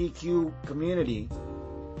LGBTQ community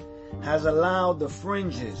has allowed the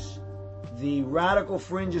fringes, the radical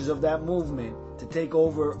fringes of that movement to take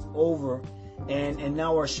over and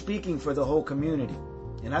now are speaking for the whole community.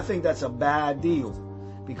 And I think that's a bad deal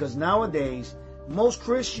because nowadays, most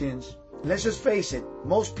Christians, let's just face it,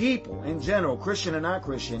 most people in general, Christian or not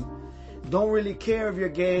Christian, don't really care if you're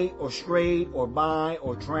gay or straight or bi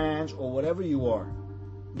or trans or whatever you are.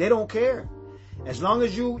 They don't care. As long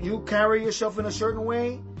as you carry yourself in a certain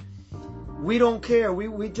way, we don't care.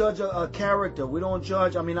 We judge a character. We don't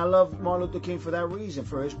judge. I mean, I love Martin Luther King for that reason,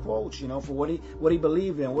 for his quotes, for what he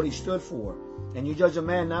believed in, what he stood for. And you judge a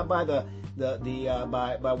man not by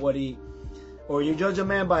by what he, or you judge a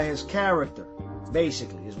man by his character,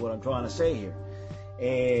 basically, is what I'm trying to say here.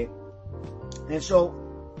 And so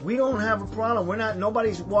we don't have a problem.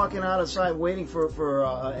 Nobody's walking outside waiting for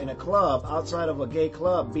in a club, outside of a gay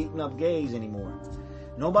club, beating up gays anymore.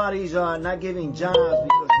 Nobody's not giving jobs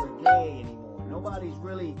because we're gay anymore. Nobody's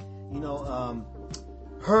really,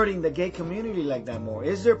 hurting the gay community like that more.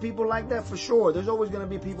 Is there people like that? For sure. There's always going to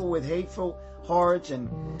be people with hateful hearts and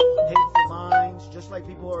hateful minds, just like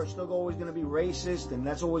people are still always going to be racist, and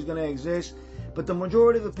that's always going to exist. But the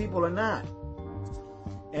majority of the people are not.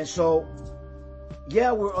 And so,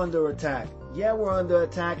 yeah, we're under attack. Yeah, we're under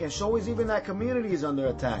attack, and so is even that community is under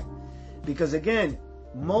attack. Because again,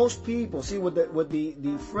 most people, see what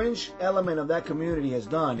the fringe element of that community has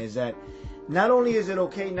done is that not only is it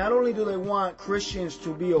okay, not only do they want Christians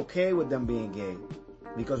to be okay with them being gay,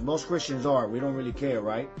 because most Christians are, we don't really care,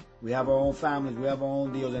 right? We have our own families, we have our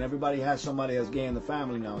own deals, and everybody has somebody that's gay in the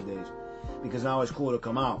family nowadays, because now it's cool to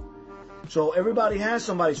come out. So everybody has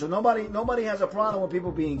somebody, so nobody has a problem with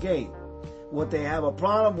people being gay. What they have a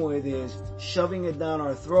problem with is shoving it down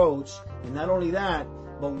our throats, and not only that,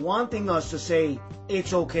 but wanting us to say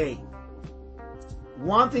it's okay.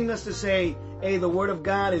 Wanting us to say, hey, the Word of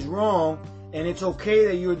God is wrong, and it's okay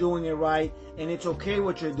that you're doing it right, and it's okay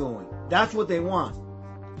what you're doing. That's what they want.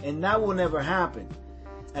 And that will never happen.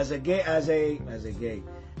 As a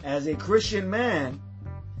Christian man,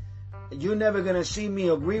 you're never going to see me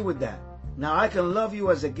agree with that. Now, I can love you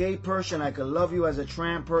as a gay person, I can love you as a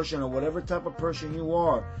trans person, or whatever type of person you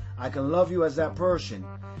are. I can love you as that person,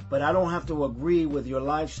 but I don't have to agree with your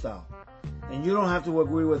lifestyle. And you don't have to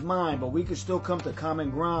agree with mine, but we can still come to common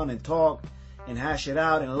ground and talk and hash it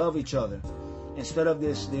out and love each other. Instead of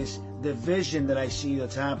this division that I see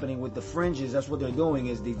that's happening with the fringes, that's what they're doing,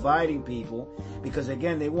 is dividing people. Because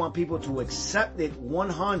again, they want people to accept it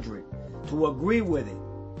 100, to agree with it.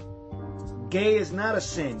 Gay is not a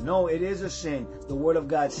sin. No, it is a sin. The Word of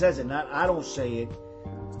God says it. Not I don't say it.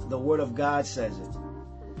 The Word of God says it.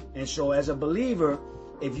 And so as a believer,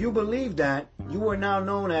 if you believe that, you are now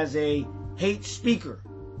known as a hate speaker.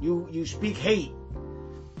 You speak hate.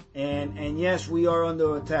 And yes, we are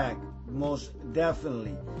under attack. Most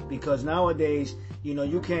definitely. Because nowadays,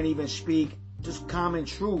 you can't even speak just common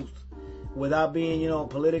truth without being,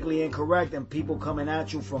 politically incorrect, and people coming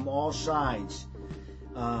at you from all sides.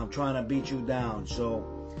 Trying to beat you down. So,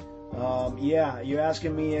 you're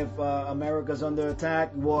asking me if America's under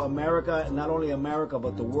attack. Well, America, not only America,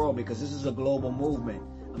 but the world, because this is a global movement.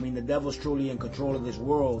 I mean, the devil's truly in control of this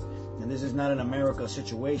world, and this is not an America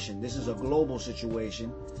situation. This is a global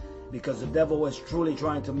situation, because the devil is truly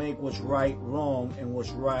trying to make what's right wrong, and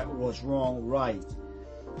what's wrong right,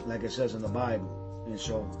 like it says in the Bible. And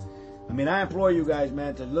so, I implore you guys,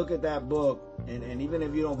 man, to look at that book, and even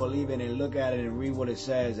if you don't believe it, and look at it and read what it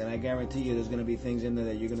says, and I guarantee you there's going to be things in there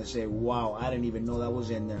that you're going to say, wow, I didn't even know that was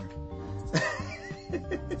in there.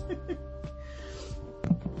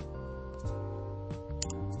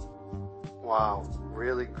 Wow,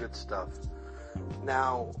 really good stuff.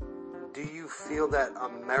 Now, do you feel that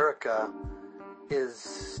America is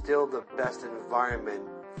still the best environment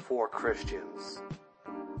for Christians?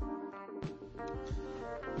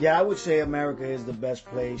 Yeah, I would say America is the best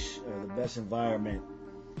place, or the best environment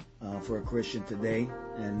for a Christian today.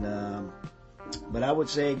 But I would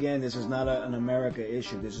say, again, this is not an America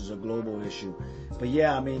issue. This is a global issue. But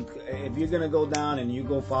yeah, if you're going to go down and you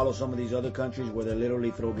go follow some of these other countries where they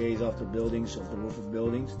literally throw gays off the buildings, off the roof of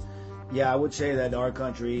buildings, yeah, I would say that our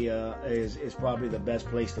country is probably the best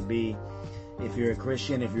place to be. If you're a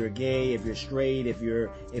Christian, if you're gay, if you're straight, if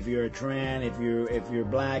you're a trans, if you're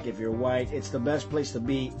black, if you're white, it's the best place to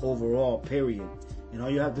be overall, period. And all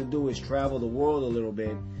you have to do is travel the world a little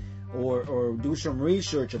bit, or do some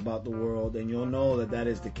research about the world, and you'll know that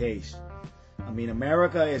is the case.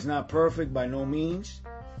 America is not perfect by no means.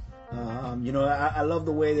 I love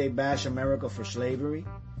the way they bash America for slavery.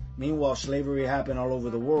 Meanwhile, slavery happened all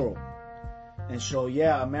over the world. And so,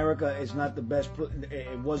 yeah, America is not the best.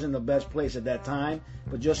 It wasn't the best place at that time,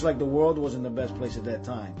 but just like the world wasn't the best place at that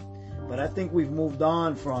time. But I think we've moved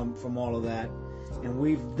on from all of that, and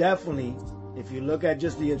we've definitely, if you look at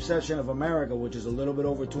just the inception of America, which is a little bit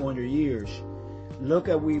over 200 years, look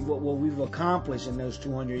at what we've accomplished in those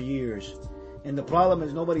 200 years. And the problem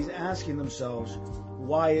is nobody's asking themselves,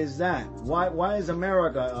 why is that? Why is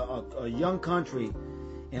America, a young country,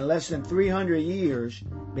 in less than 300 years,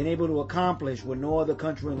 been able to accomplish what no other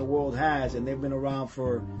country in the world has, and they've been around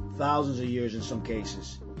for thousands of years in some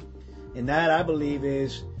cases? And that, I believe,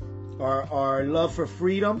 is our love for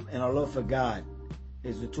freedom and our love for God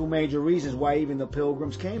is the two major reasons why even the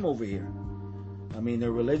pilgrims came over here.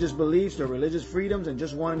 Their religious beliefs, their religious freedoms, and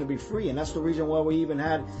just wanting to be free. And that's the reason why we even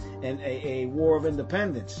had a war of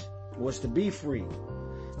independence, was to be free.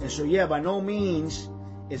 And so, yeah, by no means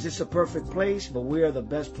is this a perfect place, but we are the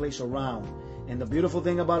best place around. And the beautiful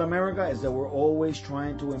thing about America is that we're always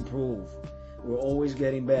trying to improve. We're always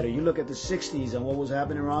getting better. You look at the 60s and what was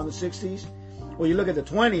happening around the 60s. Or you look at the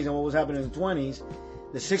 20s and what was happening in the 20s.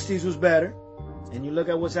 The 60s was better. And you look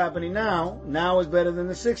at what's happening now. Now is better than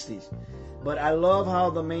the 60s. But I love how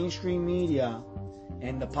the mainstream media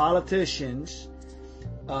and the politicians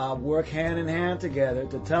work hand in hand together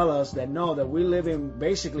to tell us that that we're living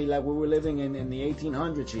basically like we were living in the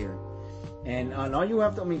 1800s here. And all you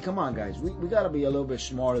have to, come on, guys, we got to be a little bit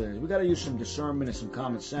smarter than this. We got to use some discernment and some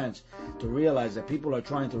common sense to realize that people are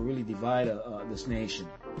trying to really divide this nation.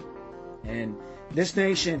 And this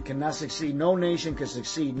nation cannot succeed. No nation can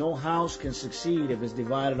succeed. No house can succeed if it's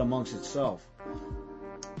divided amongst itself.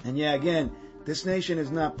 And yeah, again, this nation is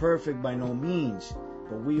not perfect by no means,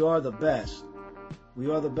 but we are the best. We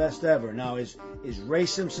are the best ever. Now, is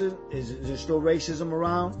racism? Is there still racism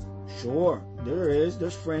around? Sure, there is.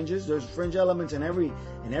 There's fringes. There's fringe elements in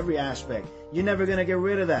every aspect. You're never gonna get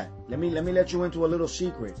rid of that. Let me let you into a little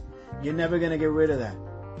secret. You're never gonna get rid of that.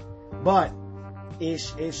 But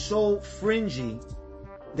it's so fringy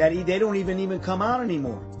that they don't even come out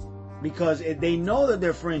anymore, because they know that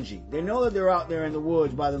they're fringy. They know that they're out there in the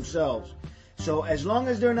woods by themselves. So as long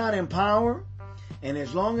as they're not in power, and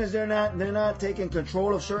as long as they're not taking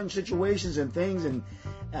control of certain situations and things, and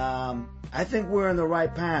I think we're on the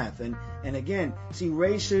right path. And again, see,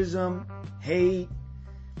 racism, hate,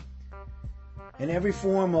 and every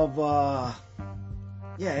form of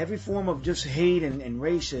just hate and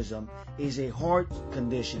racism is a heart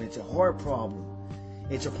condition. It's a heart problem.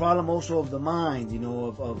 It's a problem also of the mind,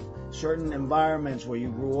 of certain environments where you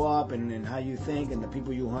grew up and how you think, and the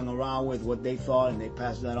people you hung around with, what they thought, and they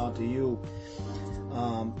passed that on to you.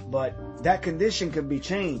 But that condition can be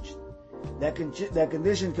changed. That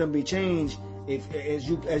condition can be changed as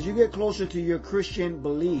you get closer to your Christian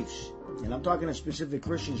beliefs. And I'm talking to specific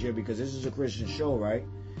Christians here because this is a Christian show, right?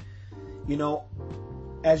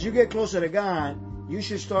 As you get closer to God, you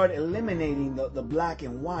should start eliminating the black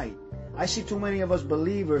and white. I see too many of us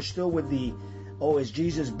believers still with is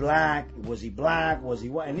Jesus black? Was he black? Was he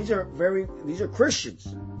white? And these are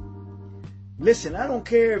Christians. Listen, I don't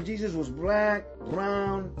care if Jesus was black,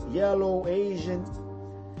 brown, yellow, Asian.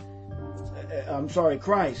 I'm sorry,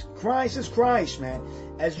 Christ. Christ is Christ, man.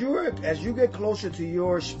 As you get closer to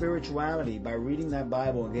your spirituality by reading that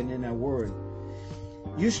Bible and getting in that Word,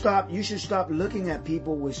 you should stop looking at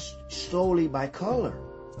people solely by color.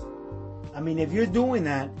 I mean, if you're doing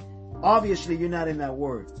that, obviously you're not in that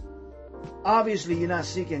Word. Obviously you're not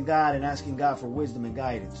seeking God and asking God for wisdom and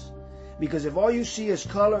guidance. Because if all you see is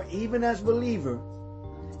color, even as believer,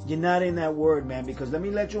 you're not in that Word, man. Because let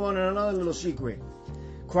me let you on another little secret.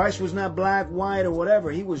 Christ was not black, white, or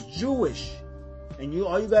whatever. He was Jewish. And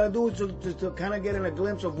all you got to do is to kind of get in a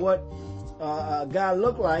glimpse of what God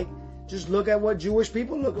looked like. Just look at what Jewish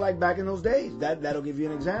people looked like back in those days. That'll give you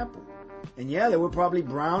an example. And yeah, they were probably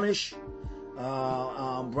brownish,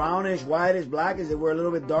 whitish, blackish. They were a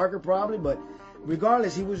little bit darker probably. But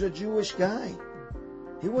regardless, he was a Jewish guy.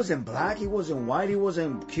 He wasn't black. He wasn't white. He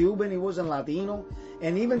wasn't Cuban. He wasn't Latino.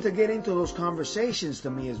 And even to get into those conversations to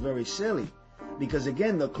me is very silly. Because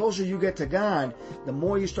again, the closer you get to God, the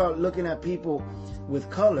more you start looking at people with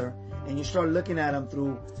color, and you start looking at them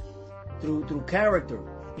through character.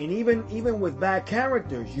 And even with bad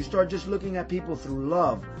characters, you start just looking at people through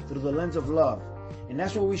love, through the lens of love. And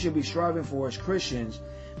that's what we should be striving for as Christians,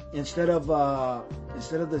 instead of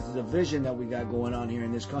this division that we got going on here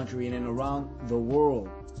in this country and around the world.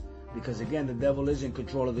 Because again, the devil is in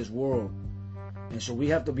control of this world. And so we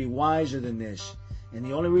have to be wiser than this. And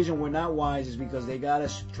the only reason we're not wise is because they got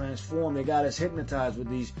us transformed. They got us hypnotized with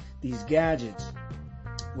these gadgets,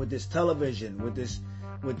 with this television, with this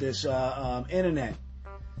internet.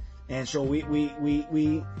 And so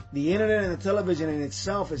the internet and the television in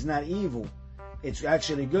itself is not evil. It's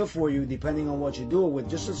actually good for you depending on what you do it with.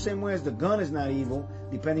 Just the same way as the gun is not evil,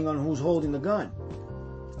 depending on who's holding the gun.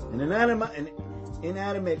 An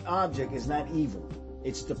inanimate object is not evil.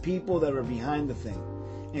 It's the people that are behind the thing.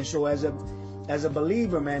 And so as a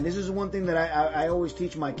believer, man, this is one thing that I always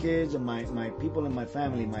teach my kids and my people in my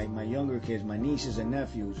family, my younger kids, my nieces and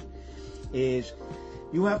nephews, is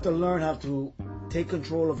you have to learn how to take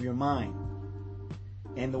control of your mind.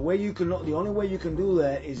 And the only way you can do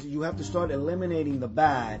that is you have to start eliminating the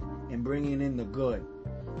bad and bringing in the good.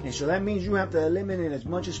 And so that means you have to eliminate as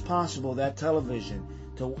much as possible that television,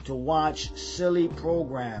 to watch silly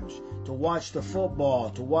programs, to watch the football,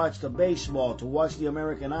 to watch the baseball, to watch the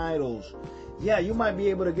American Idols. Yeah, you might be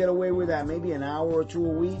able to get away with that maybe an hour or two a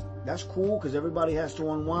week. That's cool because everybody has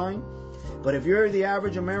to unwind. But if you're the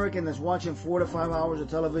average American that's watching 4 to 5 hours of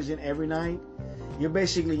television every night, you're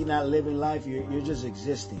basically not living life. You're just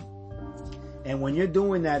existing. And when you're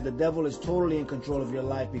doing that, the devil is totally in control of your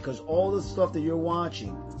life, because all the stuff that you're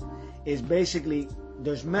watching is basically,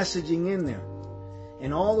 there's messaging in there.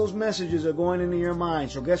 And all those messages are going into your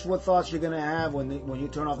mind. So guess what thoughts you're going to have when you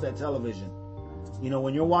turn off that television?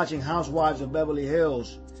 When you're watching Housewives of Beverly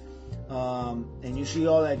Hills, and you see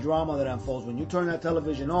all that drama that unfolds, when you turn that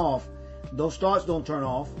television off, those thoughts don't turn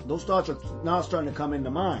off. Those thoughts are now starting to come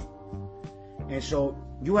into mind. And so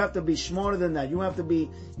you have to be smarter than that. You have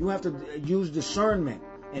to use discernment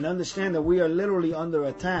and understand that we are literally under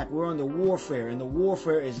attack. We're under warfare, and the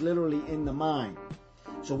warfare is literally in the mind.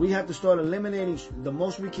 So we have to start eliminating the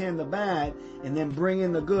most we can the bad, and then bring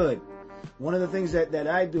in the good. One of the things that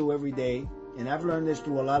I do every day, and I've learned this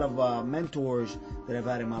through a lot of mentors that I've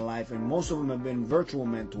had in my life, and most of them have been virtual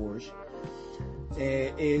mentors.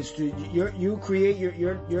 is to you create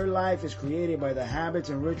your life is created by the habits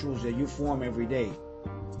and rituals that you form every day.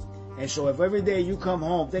 And so if every day you come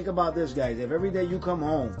home, think about this, guys. If every day you come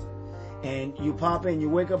home and you pop in, you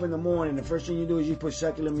wake up in the morning, the first thing you do is you put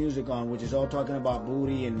secular music on, which is all talking about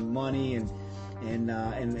booty and money and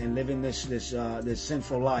living this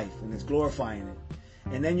sinful life, and it's glorifying it.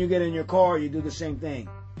 And then you get in your car, you do the same thing.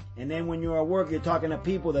 And then when you're at work, you're talking to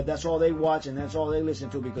people that's all they watch and that's all they listen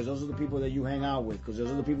to, because those are the people that you hang out with, because those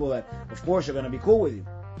are the people that, of course, are going to be cool with you.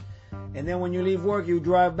 And then when you leave work, you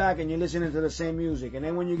drive back and you're listening to the same music. And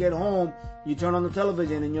then when you get home, you turn on the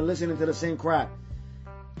television and you're listening to the same crap.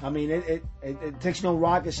 I mean, it takes no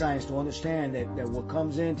rocket science to understand that what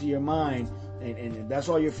comes into your mind, and that's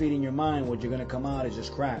all you're feeding your mind, what you're going to come out is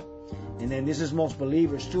just crap. And then this is most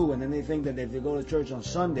believers too, and then they think that if they go to church on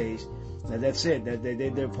Sundays, that's it, that they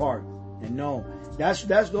did their part. And no, those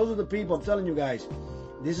are the people, I'm telling you guys,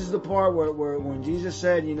 this is the part where when Jesus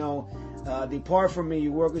said, depart from me,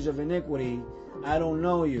 you workers of iniquity, I don't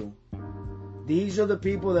know you. These are the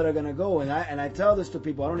people that are going to go. And I tell this to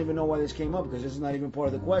people, I don't even know why this came up, because this is not even part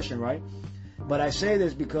of the question, right? But I say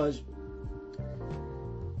this because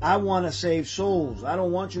I want to save souls. I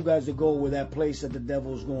don't want you guys to go where that place that the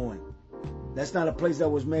devil's going. That's not a place that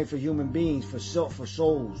was made for human beings, for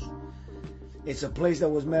souls. It's a place that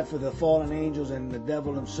was meant for the fallen angels and the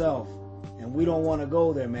devil himself. And we don't want to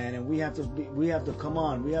go there, man. And we have to come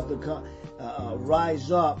on. We have to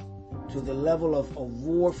rise up to the level of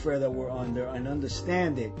warfare that we're under and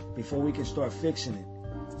understand it before we can start fixing it.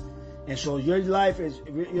 And so your life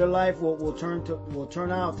will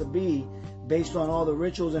turn out to be based on all the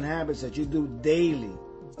rituals and habits that you do daily.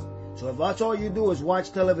 So if that's all you do is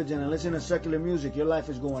watch television and listen to secular music, your life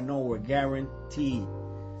is going nowhere. Guaranteed.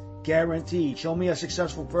 Guaranteed. Show me a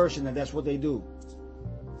successful person that's what they do.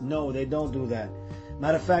 No, they don't do that.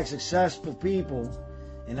 Matter of fact, successful people,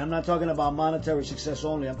 and I'm not talking about monetary success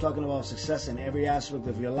only, I'm talking about success in every aspect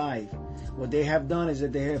of your life. What they have done is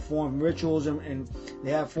that they have formed rituals and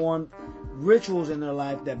they have formed rituals in their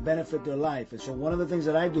life that benefit their life. And so one of the things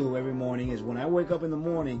that I do every morning is when I wake up in the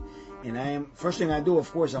morning, and first thing I do,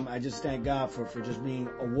 of course, I just thank God for just being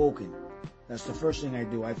awoken. That's the first thing I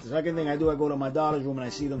do. The second thing I do, I go to my daughter's room and I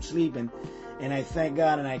see them sleeping, and I thank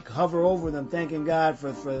God and I hover over them, thanking God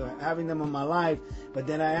for having them in my life. But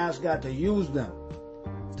then I ask God to use them,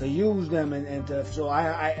 so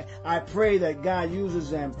I pray that God uses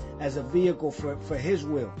them as a vehicle for His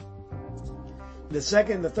will. The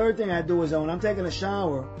third thing I do is that when I'm taking a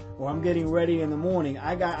shower or I'm getting ready in the morning,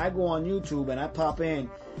 I go on YouTube and I pop in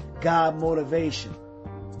God motivation.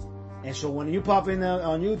 And so when you pop in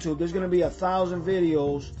on YouTube, there's going to be 1,000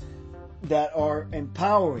 videos that are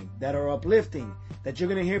empowering, that are uplifting, that you're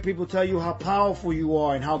going to hear people tell you how powerful you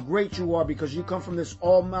are and how great you are because you come from this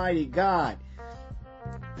almighty God.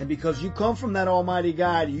 And because you come from that almighty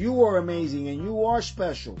God, you are amazing and you are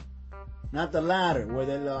special. Not the latter,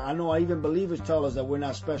 where I know even believers tell us that we're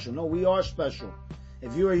not special. No, we are special.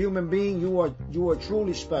 If you're a human being, you are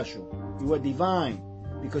truly special. You are divine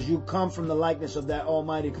because you come from the likeness of that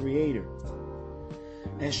almighty creator.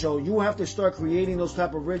 And so you have to start creating those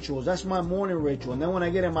type of rituals. That's my morning ritual. And then when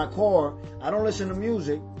I get in my car, I don't listen to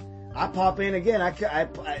music. I pop in again.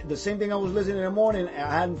 The same thing I was listening in the morning,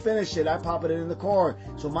 I hadn't finished it. I pop it in the car.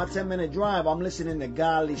 So my 10-minute drive, I'm listening to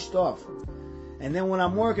godly stuff. And then when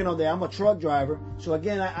I'm working all day, I'm a truck driver. So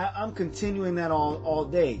again, I'm continuing that all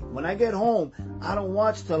day. When I get home, I don't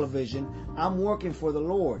watch television. I'm working for the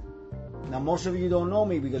Lord. Now, most of you don't know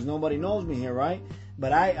me because nobody knows me here, right?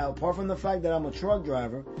 But apart from the fact that I'm a truck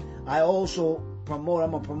driver, I also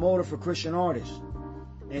I'm a promoter for Christian artists.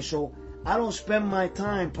 And so I don't spend my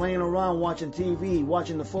time playing around watching TV,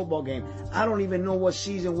 watching the football game. I don't even know what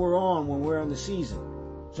season we're on when we're in the season.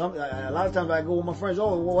 So a lot of times I go with my friends,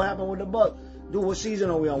 oh, what happened with the Bucs? Dude, what season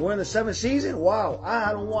are we on? We're in the 7th season? Wow,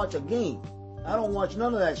 I don't watch a game. I don't watch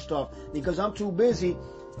none of that stuff because I'm too busy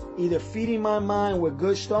either feeding my mind with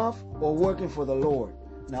good stuff or working for the Lord.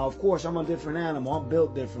 Now, of course, I'm a different animal. I'm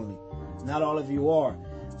built differently. Not all of you are.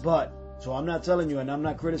 But, so I'm not telling you, and I'm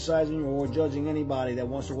not criticizing you or judging anybody that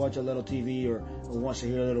wants to watch a little TV or wants to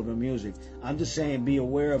hear a little bit of music. I'm just saying be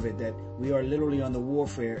aware of it, that we are literally under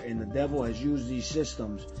warfare, and the devil has used these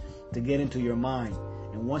systems to get into your mind.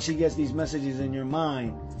 And once he gets these messages in your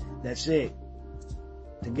mind, that's it.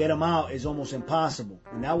 To get them out is almost impossible.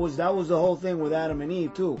 And that was the whole thing with Adam and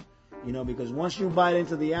Eve too. Because once you bite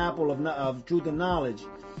into the apple of truth and knowledge,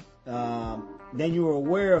 then you're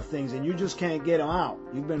aware of things and you just can't get them out.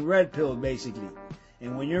 You've been red-pilled basically.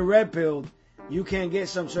 And when you're red-pilled, you can't get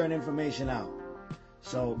some certain information out.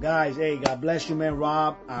 So guys, hey, God bless you, man.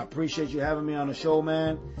 Rob, I appreciate you having me on the show,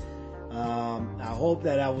 man. I hope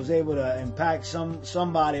that I was able to impact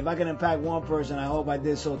somebody. If I can impact one person, I hope I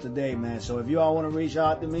did so today, man. So if you all want to reach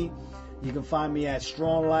out to me, you can find me at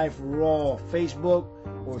Strong Life Raw Facebook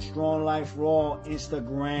or Strong Life Raw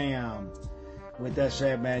Instagram. With that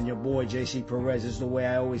said, man, your boy JC Perez. This is the way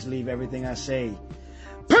I always leave everything I say.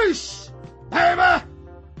 Peace, baby!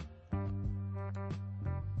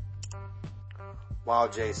 Wow,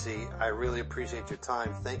 JC, I really appreciate your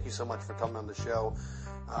time. Thank you so much for coming on the show.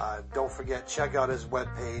 Don't forget, check out his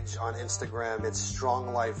webpage on Instagram. It's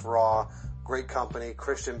Strong Life Raw. Great company,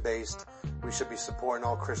 Christian-based. We should be supporting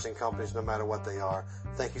all Christian companies no matter what they are.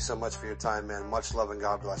 Thank you so much for your time, man. Much love and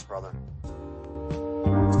God bless, brother.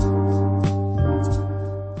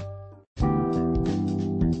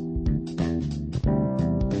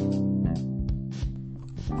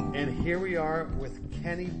 And here we are with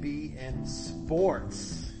Kenny B and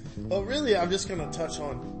sports. Well, really, I'm just going to touch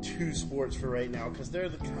on two sports for right now because they're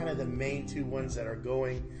kind of the main two ones that are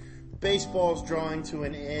going. Baseball's drawing to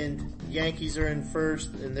an end. Yankees are in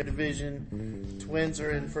first in their division. Twins are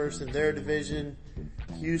in first in their division.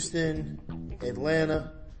 Houston,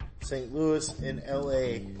 Atlanta, St. Louis, and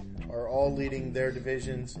LA are all leading their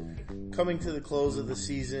divisions. Coming to the close of the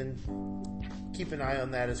season, keep an eye on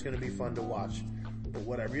that. It's going to be fun to watch. But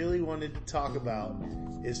what I really wanted to talk about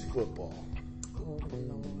is football.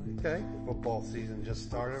 Okay, football season just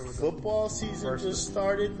started. Football season just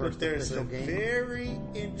started, but there's a very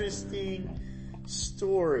interesting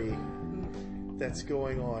story that's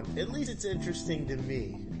going on. At least it's interesting to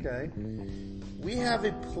me. Okay. We have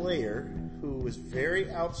a player who was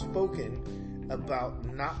very outspoken about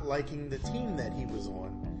not liking the team that he was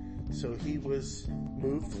on. So he was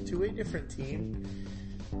moved to a different team,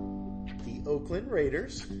 the Oakland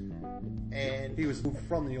Raiders. And he was moved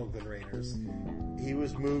from the Oakland Raiders. He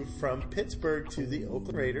was moved from Pittsburgh to the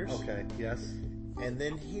Oakland Raiders. Okay, yes. And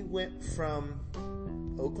then he went from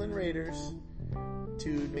Oakland Raiders to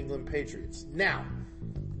New England Patriots. Now,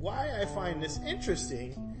 why I find this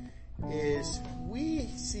interesting is we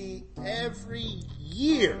see every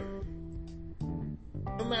year,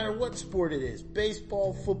 no matter what sport it is,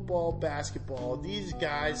 baseball, football, basketball, these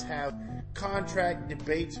guys have contract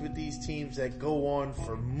debates with these teams that go on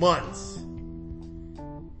for months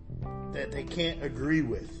that they can't agree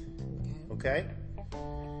with. Okay?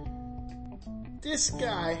 This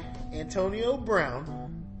guy, Antonio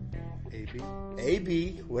Brown,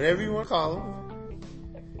 AB, whatever you want to call him,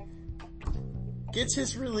 gets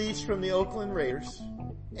his release from the Oakland Raiders,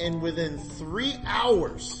 and within 3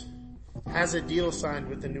 hours has a deal signed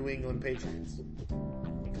with the New England Patriots.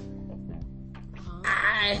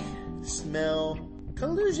 I smell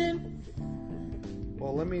collusion.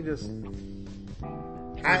 Well, let me just...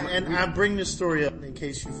 I bring this story up in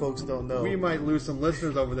case you folks don't know. We might lose some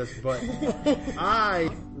listeners over this, but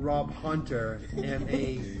I, Rob Hunter, am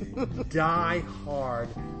a die-hard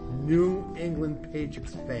New England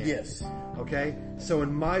Patriots fan. Yes. Okay? So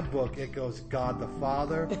in my book, it goes God the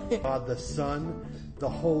Father, God the Son, the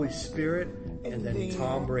Holy Spirit, and then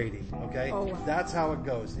Tom Brady. Okay? Oh, wow. That's how it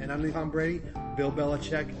goes. And underneath Tom Brady, Bill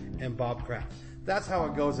Belichick, and Bob Kraft. That's how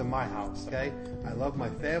it goes in my house, okay? I love my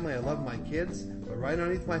family, I love my kids, but right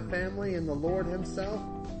underneath my family and the Lord himself,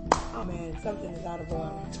 oh man, something is out of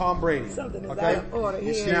order. Tom Brady. Something is okay? out of order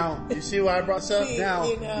here. Now, you see why I brought this up?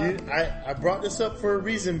 I brought this up for a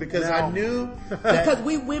reason because I knew that because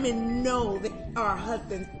we women know that our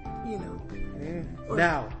husbands, you know.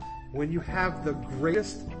 Now, when you have the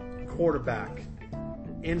greatest quarterback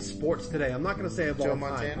in sports today, I'm not going to say of all time. Joe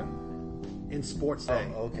Montana? In sports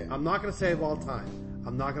today. Oh, okay. I'm not going to say of all time.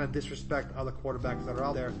 I'm not going to disrespect other quarterbacks that are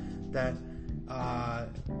out there that,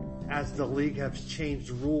 as the league has changed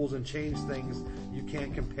rules and changed things, you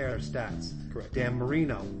can't compare their stats. Correct. Dan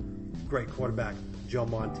Marino, great quarterback. Joe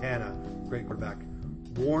Montana, great quarterback.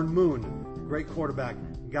 Warren Moon, great quarterback.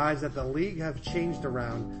 Guys that the league have changed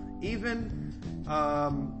around. Even,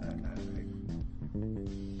 I'm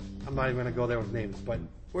not even going to go there with names, but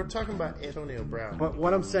we're talking about Antonio Brown. But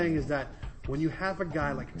what I'm saying is that when you have a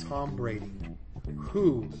guy like Tom Brady,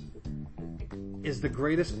 who is the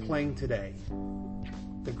greatest playing today,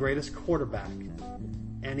 the greatest quarterback,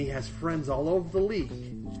 and he has friends all over the league,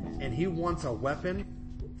 and he wants a weapon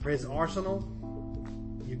for his arsenal,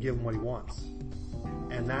 you give him what he wants.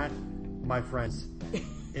 And that, my friends,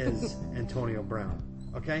 is Antonio Brown.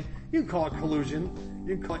 Okay? You can call it collusion.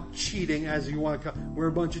 You can call it cheating as you want to call it. We're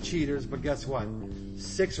a bunch of cheaters, but guess what?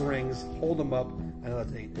 6 rings, hold them up, and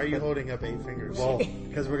let's 8. Are you holding up 8 fingers? Well,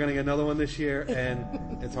 because we're going to get another one this year, and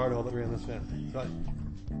it's hard to hold up 3 on this fence. But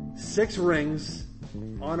 6 rings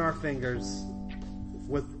on our fingers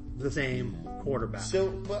with the same quarterback. So,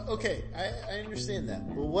 but okay, I understand that.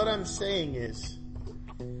 But what I'm saying is,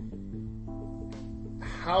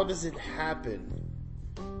 how does it happen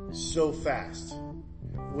so fast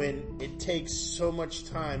when it takes so much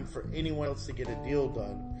time for anyone else to get a deal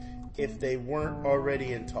done if they weren't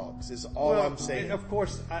already in talks? Is all I'm saying. Of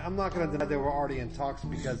course, I'm not going to deny they were already in talks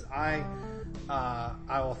because I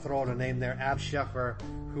will throw out a name there. Ab Schefter,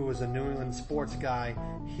 who was a New England sports guy,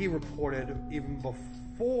 he reported even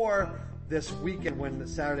before this weekend,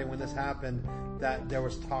 Saturday when this happened, that there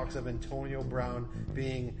was talks of Antonio Brown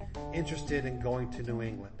being interested in going to New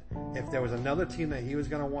England. If there was another team that he was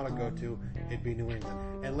going to want to go to, it'd be New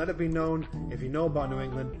England. And let it be known, if you know about New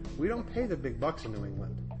England, we don't pay the big bucks in New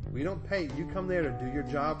England. We don't pay. You come there to do your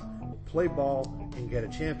job, play ball, and get a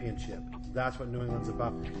championship. That's what New England's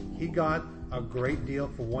about. He got a great deal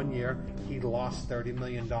for 1 year. He lost $30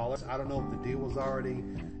 million. I don't know if the deal was already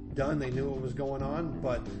done. They knew what was going on,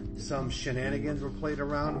 but some shenanigans were played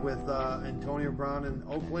around with Antonio Brown in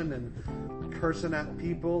Oakland and cursing at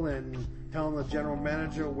people and telling the general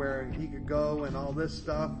manager where he could go and all this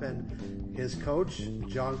stuff. And his coach,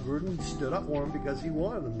 John Gruden, stood up for him because he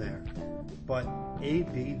wanted him there. But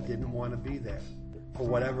AB didn't want to be there. For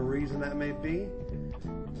whatever reason that may be,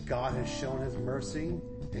 God has shown his mercy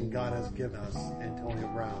and God has given us Antonio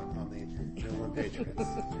Brown on the New England Patriots.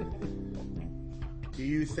 Do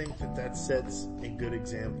you think that sets a good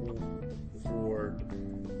example for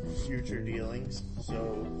future dealings?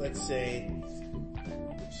 So let's say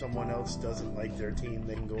someone else doesn't like their team,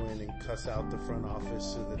 they can go in and cuss out the front office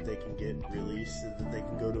so that they can get released, so that they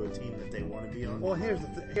can go to a team that they want to be on. Well, here's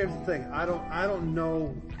the thing. I don't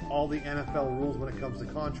know all the NFL rules when it comes to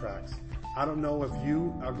contracts. I don't know if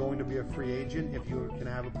you are going to be a free agent, if you can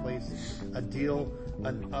have a deal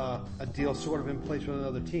sort of in place with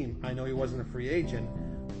another team. I know he wasn't a free agent,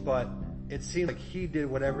 but it seemed like he did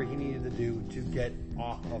whatever he needed to do to get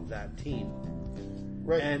off of that team.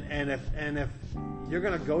 Right. And if you're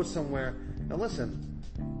going to go somewhere, now listen,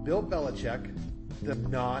 Bill Belichick did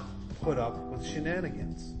not put up with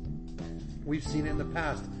shenanigans. We've seen it in the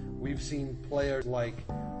past. We've seen players like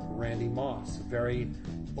Randy Moss, very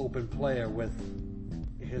open player with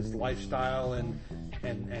his lifestyle and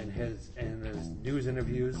his news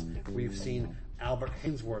interviews. We've seen Albert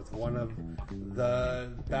Hainsworth, one of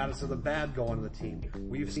the baddest of the bad, go on the team.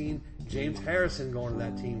 We've seen James Harrison go into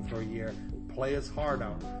that team for a year, play his heart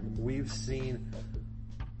out. We've seen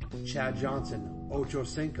Chad Johnson, Ocho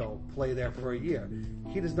Cinco, play there for a year.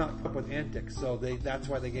 He does not put up with antics, so that's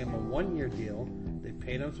why they gave him a 1-year deal. They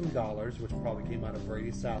paid him some dollars, which probably came out of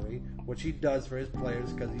Brady's salary, which he does for his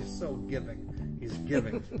players because he's so giving. He's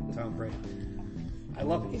giving, Tom Brady. I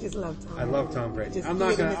love him. You just love Tom. I love Tom Brady. Just I'm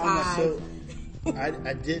not gonna.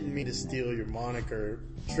 I didn't mean to steal your moniker,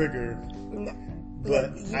 Trigger. No.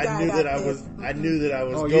 But I knew that I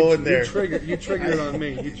was Oh, going there. You triggered on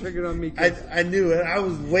me. You triggered on me. I knew it. I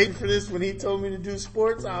was waiting for this when he told me to do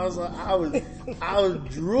sports. I was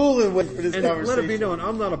drooling waiting for this conversation. Let it be known,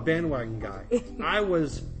 I'm not a bandwagon guy. I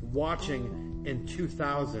was watching in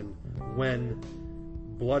 2000 when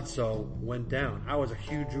Bledsoe went down. I was a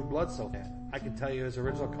huge Drew Bledsoe fan. I can tell you his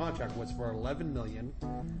original contract was for $11 million.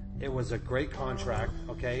 It was a great contract.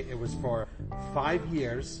 Okay, it was for 5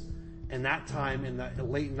 years. And that time in the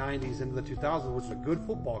late 90s into the 2000s was a good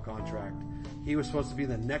football contract. He was supposed to be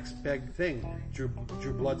the next big thing, Drew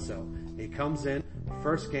Bledsoe. He comes in,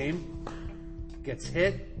 first game, gets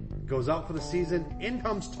hit, goes out for the season. In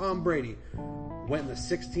comes Tom Brady. Went in the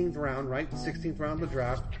 16th round, right? The 16th round of the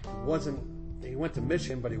draft. He went to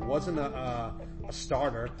Michigan, but he wasn't a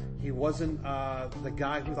starter. He wasn't the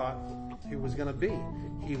guy who thought he was going to be.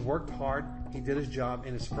 He worked hard. He did his job.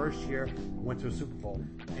 In his first year, went to a Super Bowl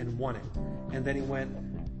and won it. And then he went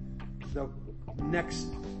the next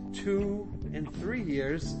 2 and 3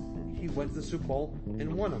 years, he went to the Super Bowl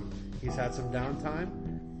and won them. He's had some downtime,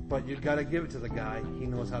 but you've got to give it to the guy. He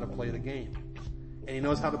knows how to play the game. And he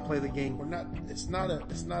knows how to play the game. It's not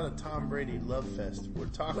a Tom Brady love fest. We're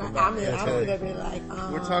talking Well, about. I'm gonna be like,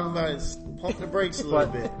 We're talking about is pump the brakes a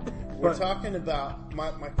little bit. We're talking about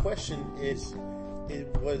my question is,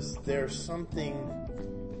 was there something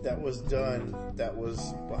that was done that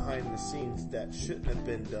was behind the scenes that shouldn't have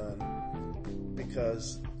been done?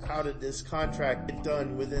 Because how did this contract get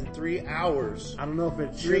done within 3 hours? I don't know if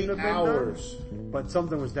it should have been done, but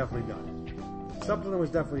something was definitely done. Something was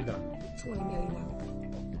definitely done. $20 million.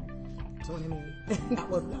 $20 million. That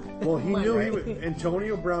was done. Well, he knew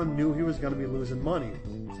Antonio Brown knew he was going to be losing money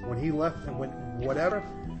when he left, and when whatever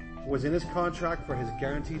was in his contract for his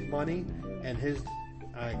guaranteed money and his,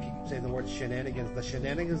 I keep saying the word shenanigans, the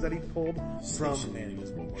shenanigans that he pulled from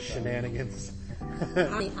shenanigans.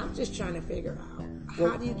 I mean, I'm just trying to figure out,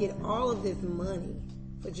 how do you get all of this money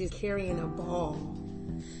for just carrying a ball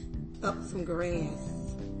up some grass,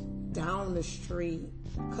 down the street,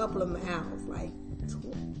 a couple of miles, like...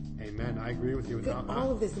 Amen. I agree with you.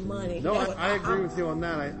 All of this money. No, I agree with you on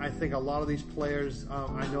that. I think a lot of these players,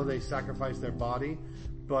 I know they sacrifice their body,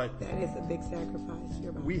 but... That is a big sacrifice.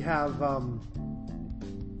 We have,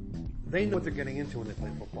 they know what they're getting into when they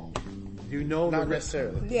play football. You know Not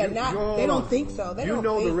necessarily. Yeah, they don't think so. You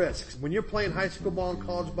know the risks. When you're playing high school ball and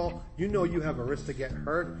college ball, you know you have a risk to get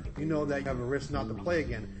hurt. You know that you have a risk not to play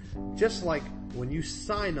again. Just like when you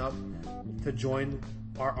sign up to join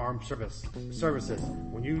our armed services,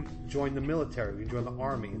 when you join the military, when you join the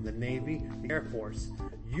Army, the Navy, the Air Force,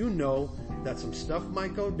 you know that some stuff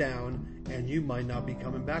might go down and you might not be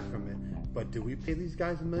coming back from it. But do we pay these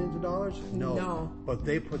guys millions of dollars? No. But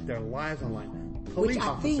they put their lives on line. Police Which I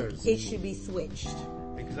officers. think it should be switched.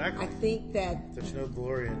 Exactly. I think that... There's no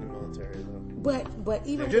glory in the military, though. But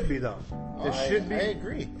even... There should be, though. I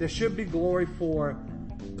agree. There should be glory for...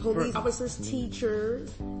 Police officers, teachers,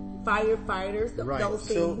 firefighters, those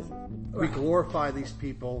things. We glorify these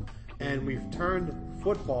people, and we've turned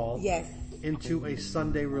football into a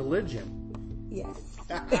Sunday religion. Yes.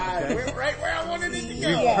 We're right where I wanted it to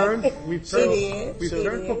go. We've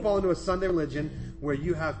turned football into a Sunday religion where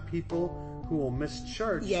you have people who will miss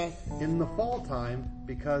church in the fall time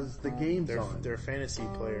because the game's on. Their fantasy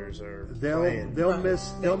players are They'll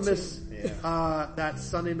miss that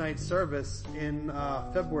Sunday night service in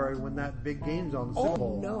February when that big game's on the Super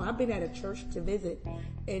Bowl. No, I've been at a church to visit,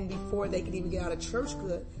 and before they could even get out of church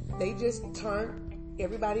good, they just turned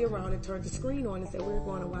everybody around and turned the screen on and said, we're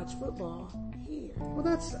going to watch football here.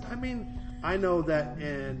 Well, I know that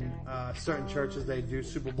in certain churches they do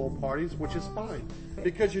Super Bowl parties, which is fine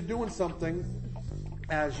because you're doing something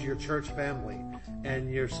as your church family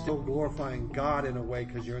and you're still glorifying God in a way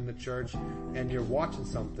because you're in the church and you're watching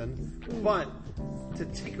something. But to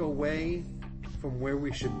take away from where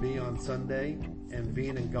we should be on Sunday and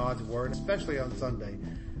being in God's Word, especially on Sunday.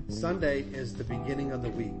 Sunday is the beginning of the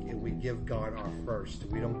week and we give God our first.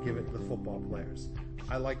 We don't give it to the football players.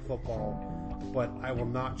 I like football, but I will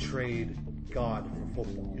not trade God for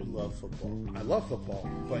football. You love football. I love football,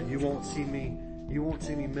 but you won't see me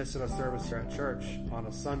missing a service here at church on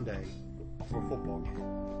a Sunday for football.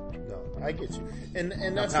 No, I get you. And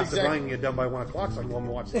that's Pastor exactly... Brian get done by 1 o'clock, so I can go home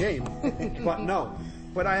and watch the game.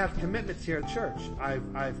 But I have commitments here at church.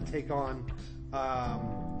 I've taken on,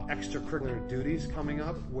 extracurricular duties coming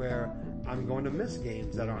up where I'm going to miss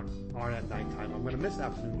games that aren't at nighttime. I'm going to miss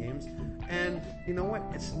afternoon games. And you know what?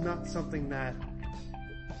 It's not something that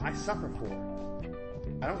I suffer for.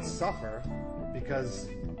 I don't suffer because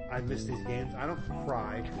I miss these games. I don't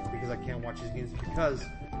cry because I can't watch these games because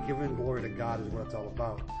giving glory to God is what it's all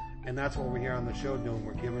about. And that's what we're here on the show doing.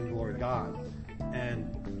 We're giving glory to God.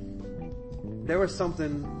 And there was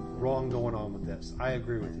something wrong going on with this. I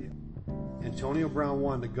agree with you. Antonio Brown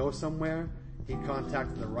wanted to go somewhere. He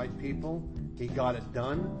contacted the right people. He got it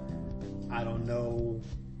done. I don't know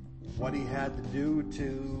what he had to do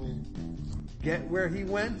to get where he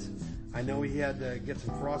went. I know he had to get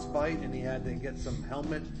some frostbite and he had to get some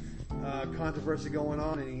helmet controversy going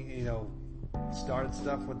on, and he started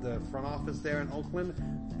stuff with the front office there in Oakland,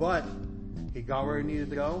 but he got where he needed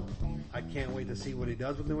to go. I can't wait to see what he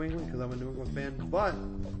does with New England because I'm a New England fan, but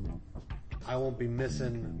I won't be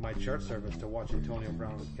missing my church service to watch Antonio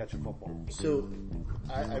Brown catch a football. So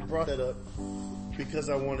I brought that up because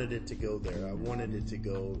I wanted it to go there. I wanted it to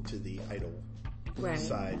go to the idol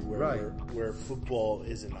side where football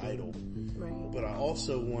is an idol. Right. But I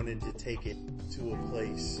also wanted to take it to a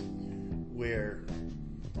place where,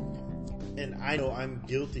 and I know I'm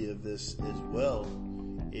guilty of this as well,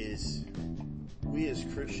 is we as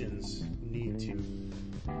Christians need to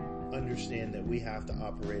understand that we have to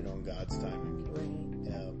operate on God's timing. Right.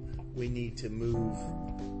 We need to move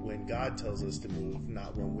when God tells us to move,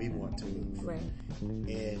 not when we want to move. Right.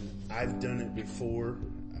 And I've done it before.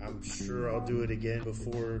 I'm sure I'll do it again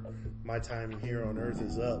before my time here on earth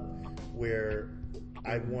is up, where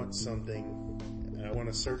I want something and I want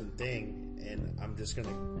a certain thing, and I'm just going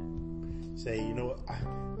to say, you know what,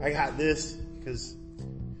 I got this,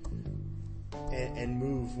 and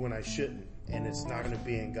move when I shouldn't. And it's not going to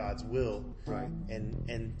be in God's will. Right.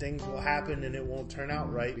 And things will happen and it won't turn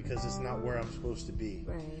out right because it's not where I'm supposed to be.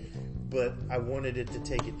 Right. But I wanted it to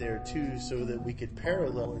take it there too so that we could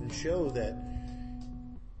parallel and show that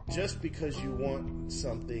just because you want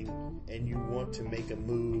something and you want to make a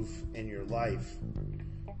move in your life,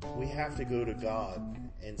 we have to go to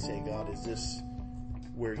God and say, God, is this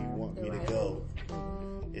where you want me to go?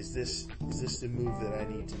 Is this the move that I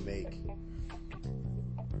need to make?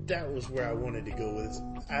 that was where I wanted to go with this.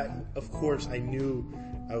 Of course, I knew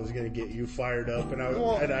I was going to get you fired up, and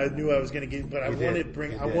I knew I was going to get, but I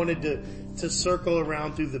wanted to circle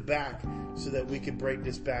around through the back so that we could break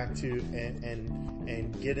this back to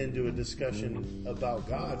and get into a discussion about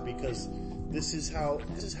God, because this is how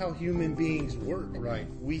human beings work. Right.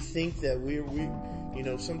 We think that we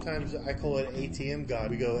sometimes I call it ATM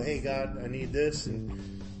God. We go, hey God, I need this,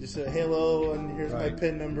 and you say hello, and here's my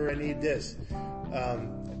PIN number. I need this,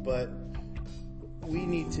 but we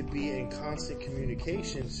need to be in constant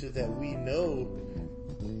communication so that we know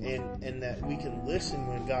and that we can listen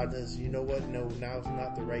when God says, you know what, no, now's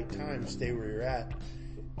not the right time, stay where you're at.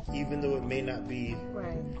 Even though it may not be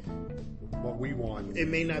what we want. It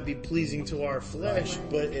may not be pleasing to our flesh,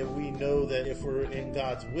 but if we know that if we're in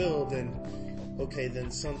God's will, then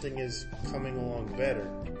something is coming along better.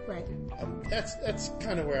 Right. That's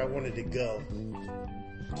kind of where I wanted to go.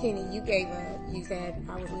 Kenny, you said,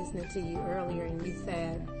 I was listening to you earlier, and you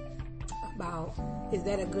said about, is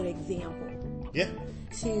that a good example? Yeah.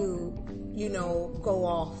 To, go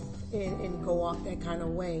off and go off that kind of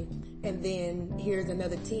way. And then here's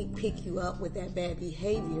another team pick you up with that bad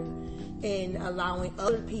behavior and allowing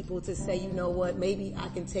other people to say, you know what, maybe I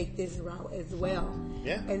can take this route as well.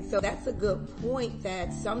 Yeah. And so that's a good point,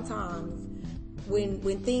 that sometimes when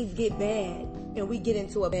things get bad and we get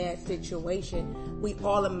into a bad situation, we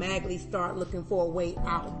automatically start looking for a way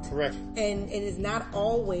out. Correct. And it's not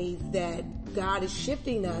always that God is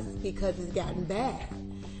shifting us because it's gotten bad.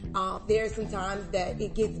 There are some times that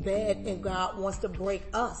it gets bad and God wants to break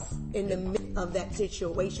us in the midst of that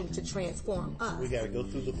situation to transform us. We gotta go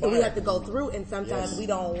through the fire. And we have to go through, and sometimes we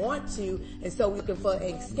don't want to, and so we're looking for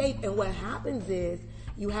escape. And what happens is,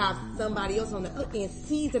 you have somebody else on the other end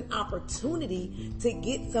sees an opportunity to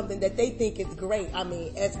get something that they think is great. I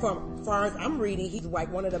mean, as far as I'm reading, he's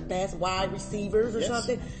like one of the best wide receivers or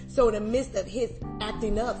something. So in the midst of his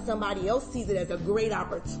acting up, somebody else sees it as a great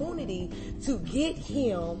opportunity to get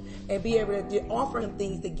him and be able to offer him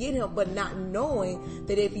things to get him, but not knowing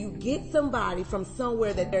that if you get somebody from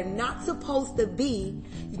somewhere that they're not supposed to be,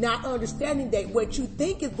 not understanding that what you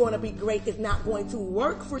think is going to be great is not going to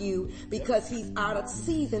work for you because he's out of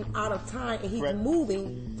season, out of time, and he's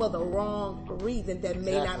moving for the wrong reason that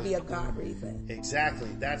may not be a God reason. Exactly.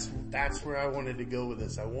 That's where I wanted to go with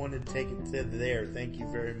this. I wanted to take it to there. Thank you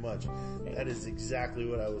very much. That is exactly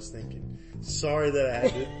what I was thinking. Sorry that I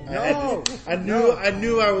had to. I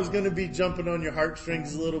knew I was going to be jumping on your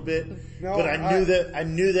heartstrings a little bit, but I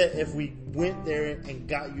knew that if we went there and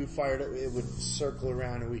got you fired up, it would circle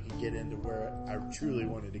around and we could get into where I truly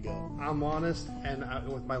wanted to go. I'm honest, and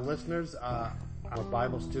with my listeners, I'm a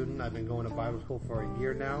Bible student. I've been going to Bible school for a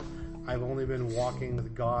year now. I've only been walking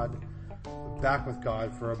with God, back with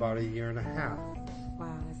God, for about a year and a half.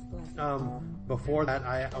 Wow, that's blessed. Before that,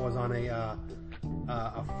 I was on a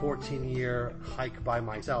 14-year hike by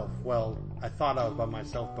myself. Well, I thought I was by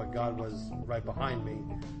myself, but God was right behind me,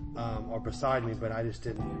 or beside me, but I just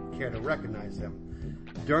didn't care to recognize him.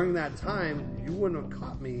 During that time, you wouldn't have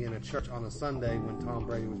caught me in a church on a Sunday when Tom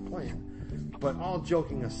Brady was playing. But all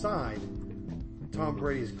joking aside, Tom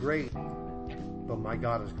Brady's great, but my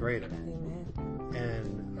God is greater. Amen.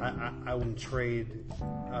 And I wouldn't trade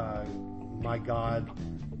my God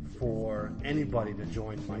for anybody to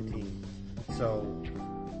join my team. So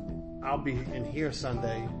I'll be in here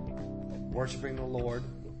Sunday, worshiping the Lord,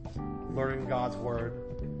 learning God's Word,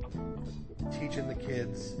 teaching the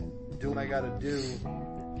kids, doing what I got to do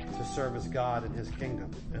to service God and His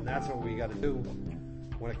kingdom. And that's what we got to do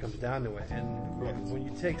when it comes down to it. And when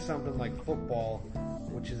you take something like football,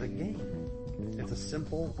 which is a game, it's a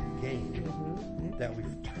simple game that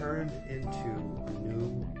we've turned into a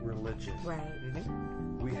new religion. Right.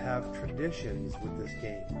 We have traditions with this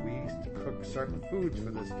game. We used to cook certain foods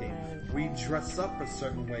for this game. We dress up a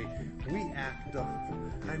certain way. We act up.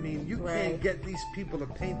 I mean, you can't get these people to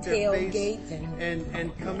paint their face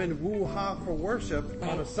and come in woo-ha for worship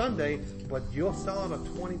on a Sunday, but you'll sell out a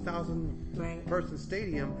 20,000 person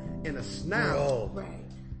stadium in a snap. Right.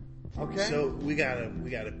 Okay. So we gotta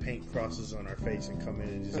paint crosses on our face and come in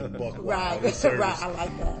and just buck Right. Right. I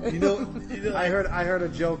like that. You know, I heard a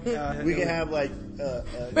joke. We can have like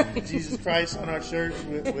Jesus Christ on our shirts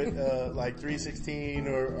with like 316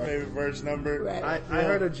 or our favorite verse number. Right. I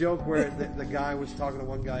heard a joke where the guy was talking to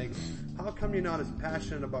one guy. How come you're not as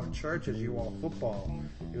passionate about church as you are football?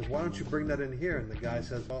 He goes, why don't you bring that in here? And the guy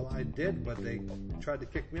says, well, I did, but they tried to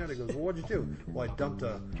kick me out. He goes, well, what'd you do? Well, I dumped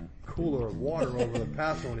a cooler of water over the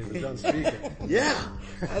pastor when he was done speaking. Yeah.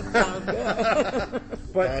 That sounds good.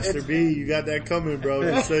 But Pastor B, you got that coming, bro.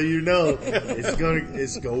 Just so you know, it's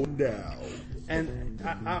going down. And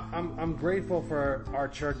I'm grateful for our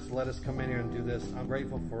church to let us come in here and do this. I'm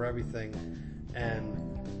grateful for everything. And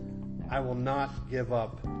I will not give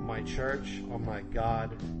up my church or my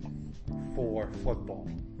God for football.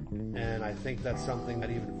 And I think that's something that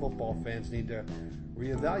even football fans need to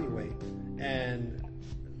reevaluate. And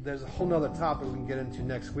there's a whole nother topic we can get into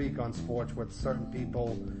next week on sports with certain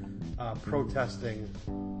people protesting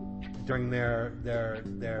during their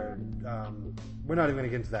we're not even going to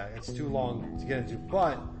get into that. It's too long to get into.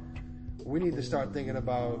 But we need to start thinking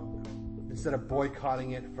about, instead of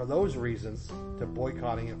boycotting it for those reasons, to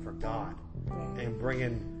boycotting it for God and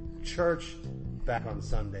bringing church back on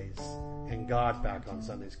Sundays and God back on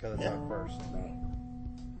Sundays, because it's our first. Right.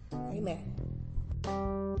 Amen.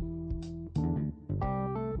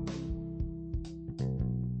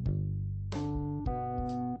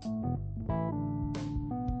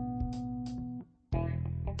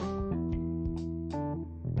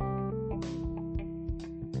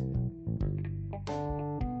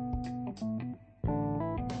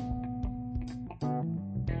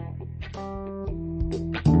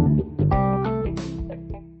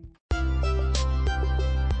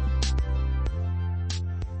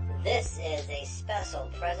 This is a special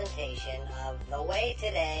presentation of The Way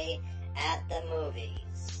Today at the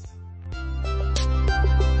Movies.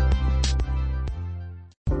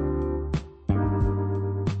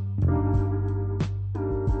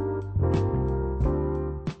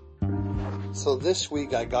 So this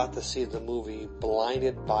week I got to see the movie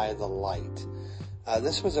Blinded by the Light.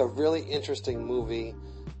 This was a really interesting movie.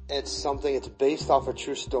 It's based off a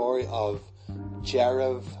true story of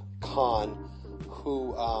Jared Khan,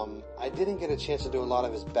 who I didn't get a chance to do a lot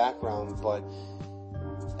of his background, but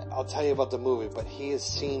I'll tell you about the movie. But he has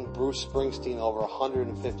seen Bruce Springsteen over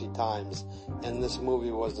 150 times, and this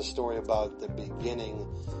movie was the story about the beginning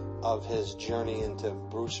of his journey into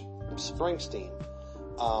Bruce Springsteen.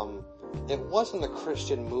 It wasn't a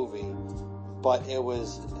Christian movie, but it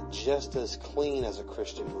was just as clean as a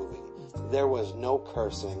Christian movie. There was no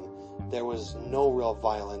cursing, there was no real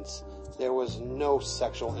violence, there was no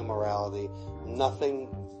sexual immorality, nothing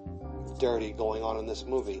dirty going on in this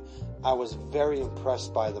movie. I was very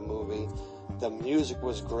impressed by the movie. The music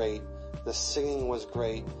was great. The singing was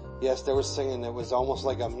great. Yes, there was singing. It was almost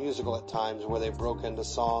like a musical at times where they broke into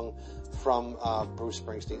song from Bruce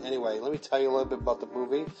Springsteen. Anyway, let me tell you a little bit about the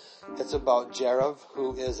movie. It's about Jared,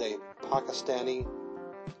 who is a Pakistani,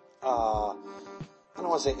 I don't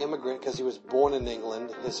want to say immigrant because he was born in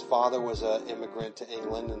England. His father was an immigrant to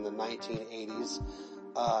England in the 1980s.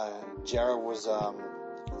 Jared was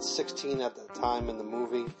 16 at the time in the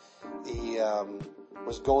movie. He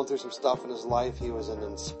was going through some stuff in his life. He was an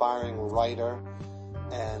inspiring writer,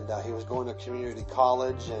 and he was going to community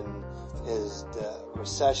college, and the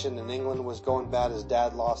recession in England was going bad. His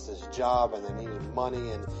dad lost his job, and they needed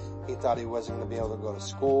money, and he thought he wasn't going to be able to go to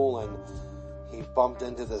school, and he bumped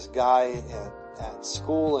into this guy at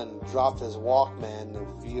school and dropped his Walkman.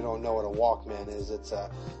 If you don't know what a Walkman is, it's a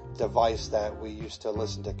device that we used to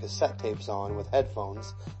listen to cassette tapes on with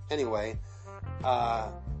headphones. Anyway,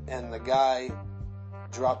 and the guy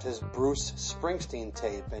dropped his Bruce Springsteen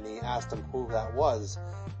tape, and he asked him who that was,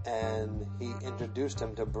 and he introduced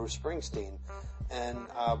him to Bruce Springsteen. And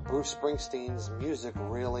Bruce Springsteen's music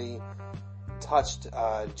really touched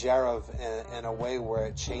Jared in a way where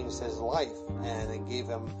it changed his life, and it gave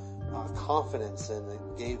him confidence, and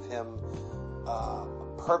it gave him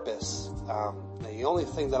purpose. The only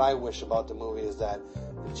thing that I wish about the movie is that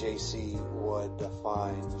JC would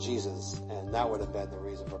find Jesus, and that would have been the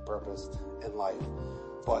reason for purpose in life.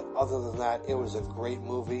 But other than that, it was a great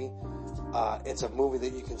movie. It's a movie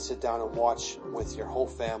that you can sit down and watch with your whole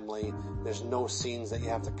family. There's no scenes that you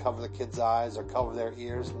have to cover the kids' eyes or cover their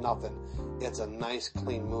ears, nothing. It's a nice,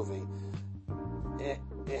 clean movie.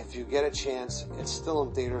 If you get a chance, it's still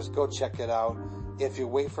in theaters, go check it out. If you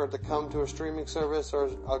wait for it to come to a streaming service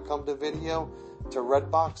or come to video, to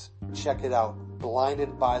Redbox, check it out.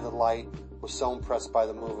 Blinded by the Light. Was so impressed by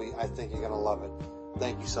the movie. I think you're going to love it.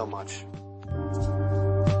 Thank you so much.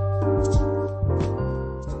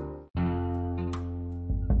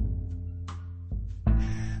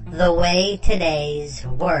 The Way Today's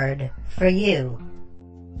Word for You.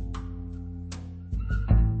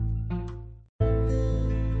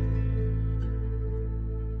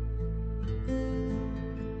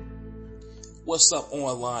 What's up,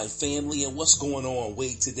 online family, and what's going on,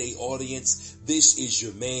 Way Today audience? This is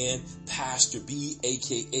your man, Pastor B,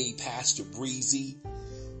 aka Pastor Breezy,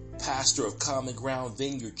 pastor of Common Ground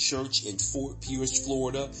Vineyard Church in Fort Pierce,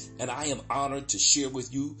 Florida, and I am honored to share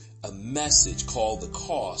with you a message called The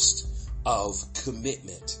Cost of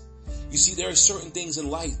Commitment. You see, there are certain things in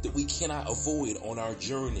life that we cannot avoid on our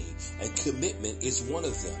journey, and commitment is one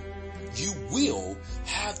of them. You will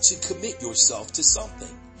have to commit yourself to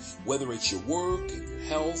something. Whether it's your work, your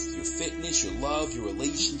health, your fitness, your love, your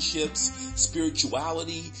relationships,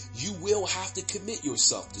 spirituality, you will have to commit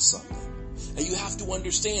yourself to something. And you have to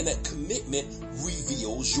understand that commitment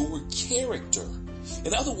reveals your character.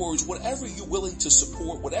 In other words, whatever you're willing to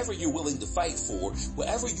support, whatever you're willing to fight for,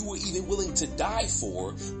 whatever you are even willing to die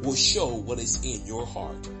for, will show what is in your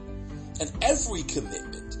heart. And every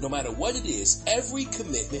commitment, no matter what it is, every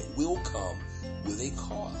commitment will come with a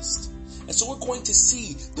cost. And so we're going to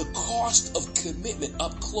see the cost of commitment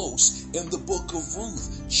up close in the book of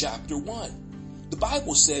Ruth, chapter 1. The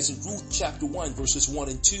Bible says in Ruth chapter 1, verses 1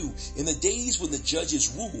 and 2, in the days when the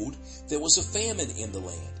judges ruled, there was a famine in the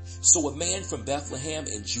land. So a man from Bethlehem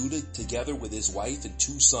in Judah, together with his wife and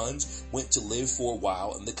 2 sons, went to live for a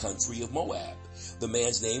while in the country of Moab. The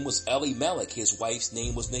man's name was Elimelech, his wife's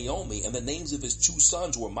name was Naomi, and the names of his 2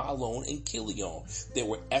 sons were Mahlon and Chilion. They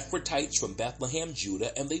were Ephrathites from Bethlehem,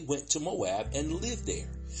 Judah, and they went to Moab and lived there.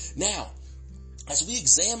 Now, as we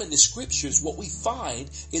examine the scriptures, what we find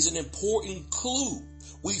is an important clue.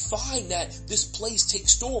 We find that this place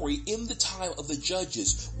takes story in the time of the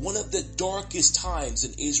Judges, one of the darkest times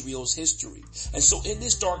in Israel's history. And so in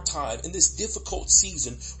this dark time, in this difficult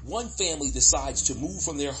season, one family decides to move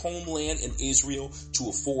from their homeland in Israel to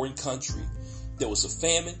a foreign country. There was a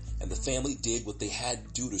famine, and the family did what they had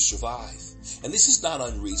to do to survive. And this is not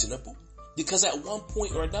unreasonable, because at one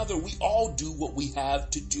point or another, we all do what we have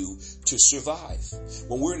to do to survive.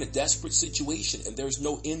 When we're in a desperate situation and there's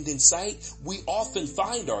no end in sight, we often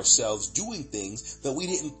find ourselves doing things that we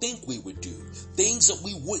didn't think we would do, things that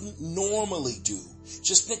we wouldn't normally do.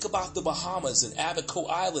 Just think about the Bahamas and Abaco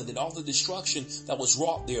Island and all the destruction that was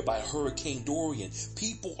wrought there by Hurricane Dorian.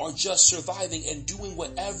 People are just surviving and doing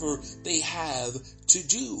whatever they have to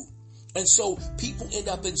do. And so people end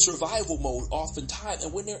up in survival mode oftentimes,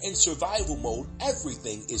 and when they're in survival mode,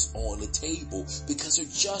 everything is on the table because they're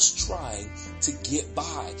just trying to get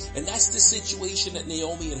by. And that's the situation that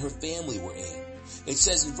Naomi and her family were in. It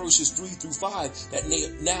says in verses 3 through 5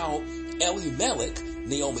 that now Elimelech,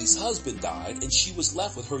 Naomi's husband, died, and she was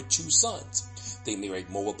left with her 2 sons. They married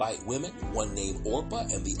Moabite women, one named Orpah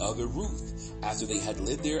and the other Ruth. After they had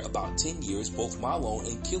lived there about 10 years, both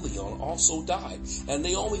Mahlon and Chilion also died, and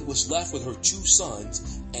Naomi was left with her 2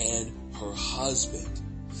 sons and her husband.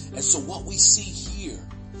 And so what we see here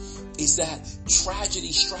is that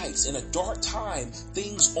tragedy strikes. In a dark time,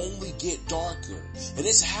 things only get darker. And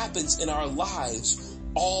this happens in our lives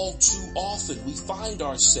all too often. We find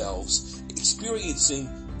ourselves experiencing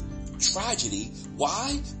tragedy.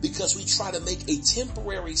 Why? Because we try to make a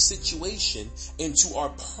temporary situation into our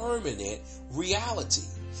permanent reality.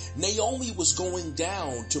 Naomi was going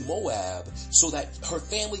down to Moab so that her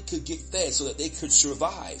family could get fed, so that they could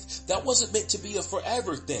survive. That wasn't meant to be a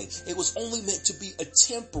forever thing. It was only meant to be a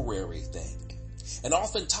temporary thing. And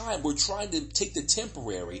oftentimes we're trying to take the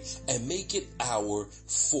temporary and make it our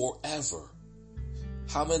forever.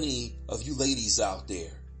 How many of you ladies out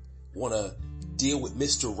there want to deal with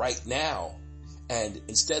Mr. Right Now, and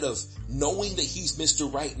instead of knowing that he's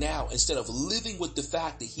Mr. Right Now, instead of living with the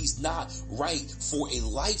fact that he's not right for a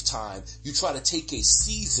lifetime, you try to take a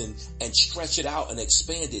season and stretch it out and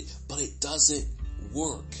expand it, but it doesn't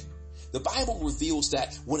work. The Bible reveals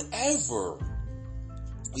that whenever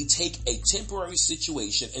we take a temporary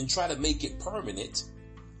situation and try to make it permanent,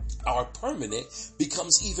 our permanent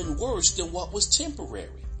becomes even worse than what was temporary.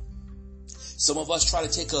 Some of us try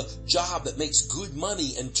to take a job that makes good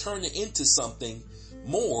money and turn it into something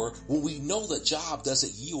more when we know that job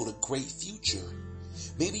doesn't yield a great future.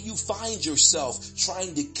 Maybe you find yourself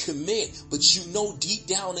trying to commit, but you know deep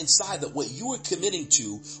down inside that what you are committing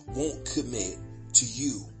to won't commit to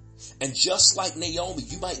you. And just like Naomi,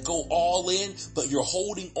 you might go all in, but you're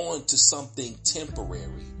holding on to something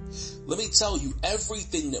temporary. Let me tell you,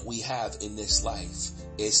 everything that we have in this life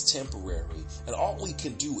is temporary. And all we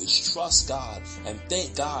can do is trust God and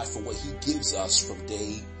thank God for what he gives us from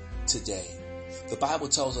day to day. The Bible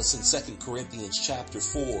tells us in 2 Corinthians chapter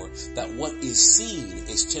 4 that what is seen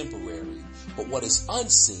is temporary, but what is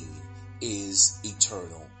unseen is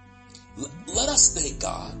eternal. Let us thank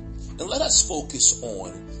God and let us focus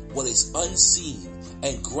on what is unseen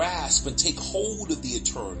and grasp and take hold of the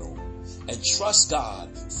eternal. And trust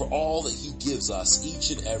God for all that he gives us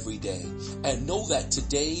each and every day. And know that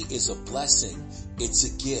today is a blessing. It's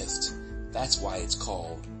a gift. That's why it's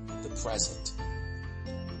called the present.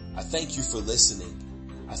 I thank you for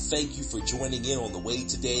listening. I thank you for joining in on the way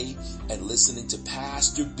today and listening to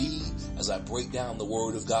Pastor B as I break down the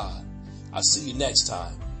Word of God. I'll see you next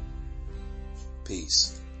time.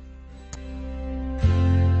 Peace.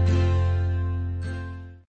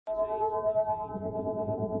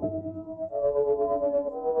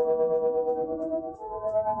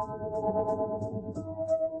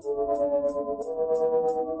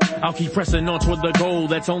 I'll keep pressing on toward the goal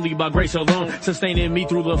that's only by grace alone, sustaining me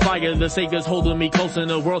through the fire. The Savior's holding me close in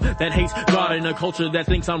a world that hates God and a culture that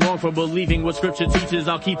thinks I'm wrong for believing what Scripture teaches.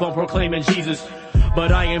 I'll keep on proclaiming Jesus.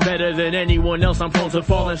 But I am better than anyone else. I'm prone to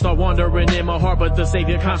fall and start wandering in my heart, but the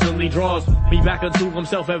Savior constantly draws me back unto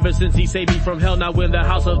himself ever since he saved me from hell. Now in the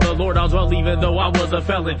house of the Lord I'll dwell even though I was a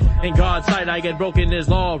felon. In God's sight I get broken his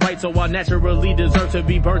law, right? So I naturally deserve to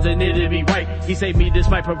be burned and it'd be right. He saved me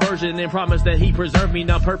despite perversion and promised that he preserved me.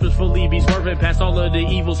 Now purposefully be swerving past all of the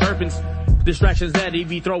evil serpents. Distractions that he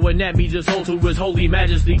be throwing at me, just hold to his holy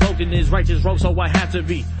majesty, cloaked in his righteous robe, so I have to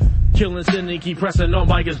be killing sin and keep pressing on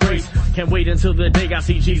by his grace. Can't wait until the day I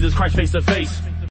see Jesus Christ face to face.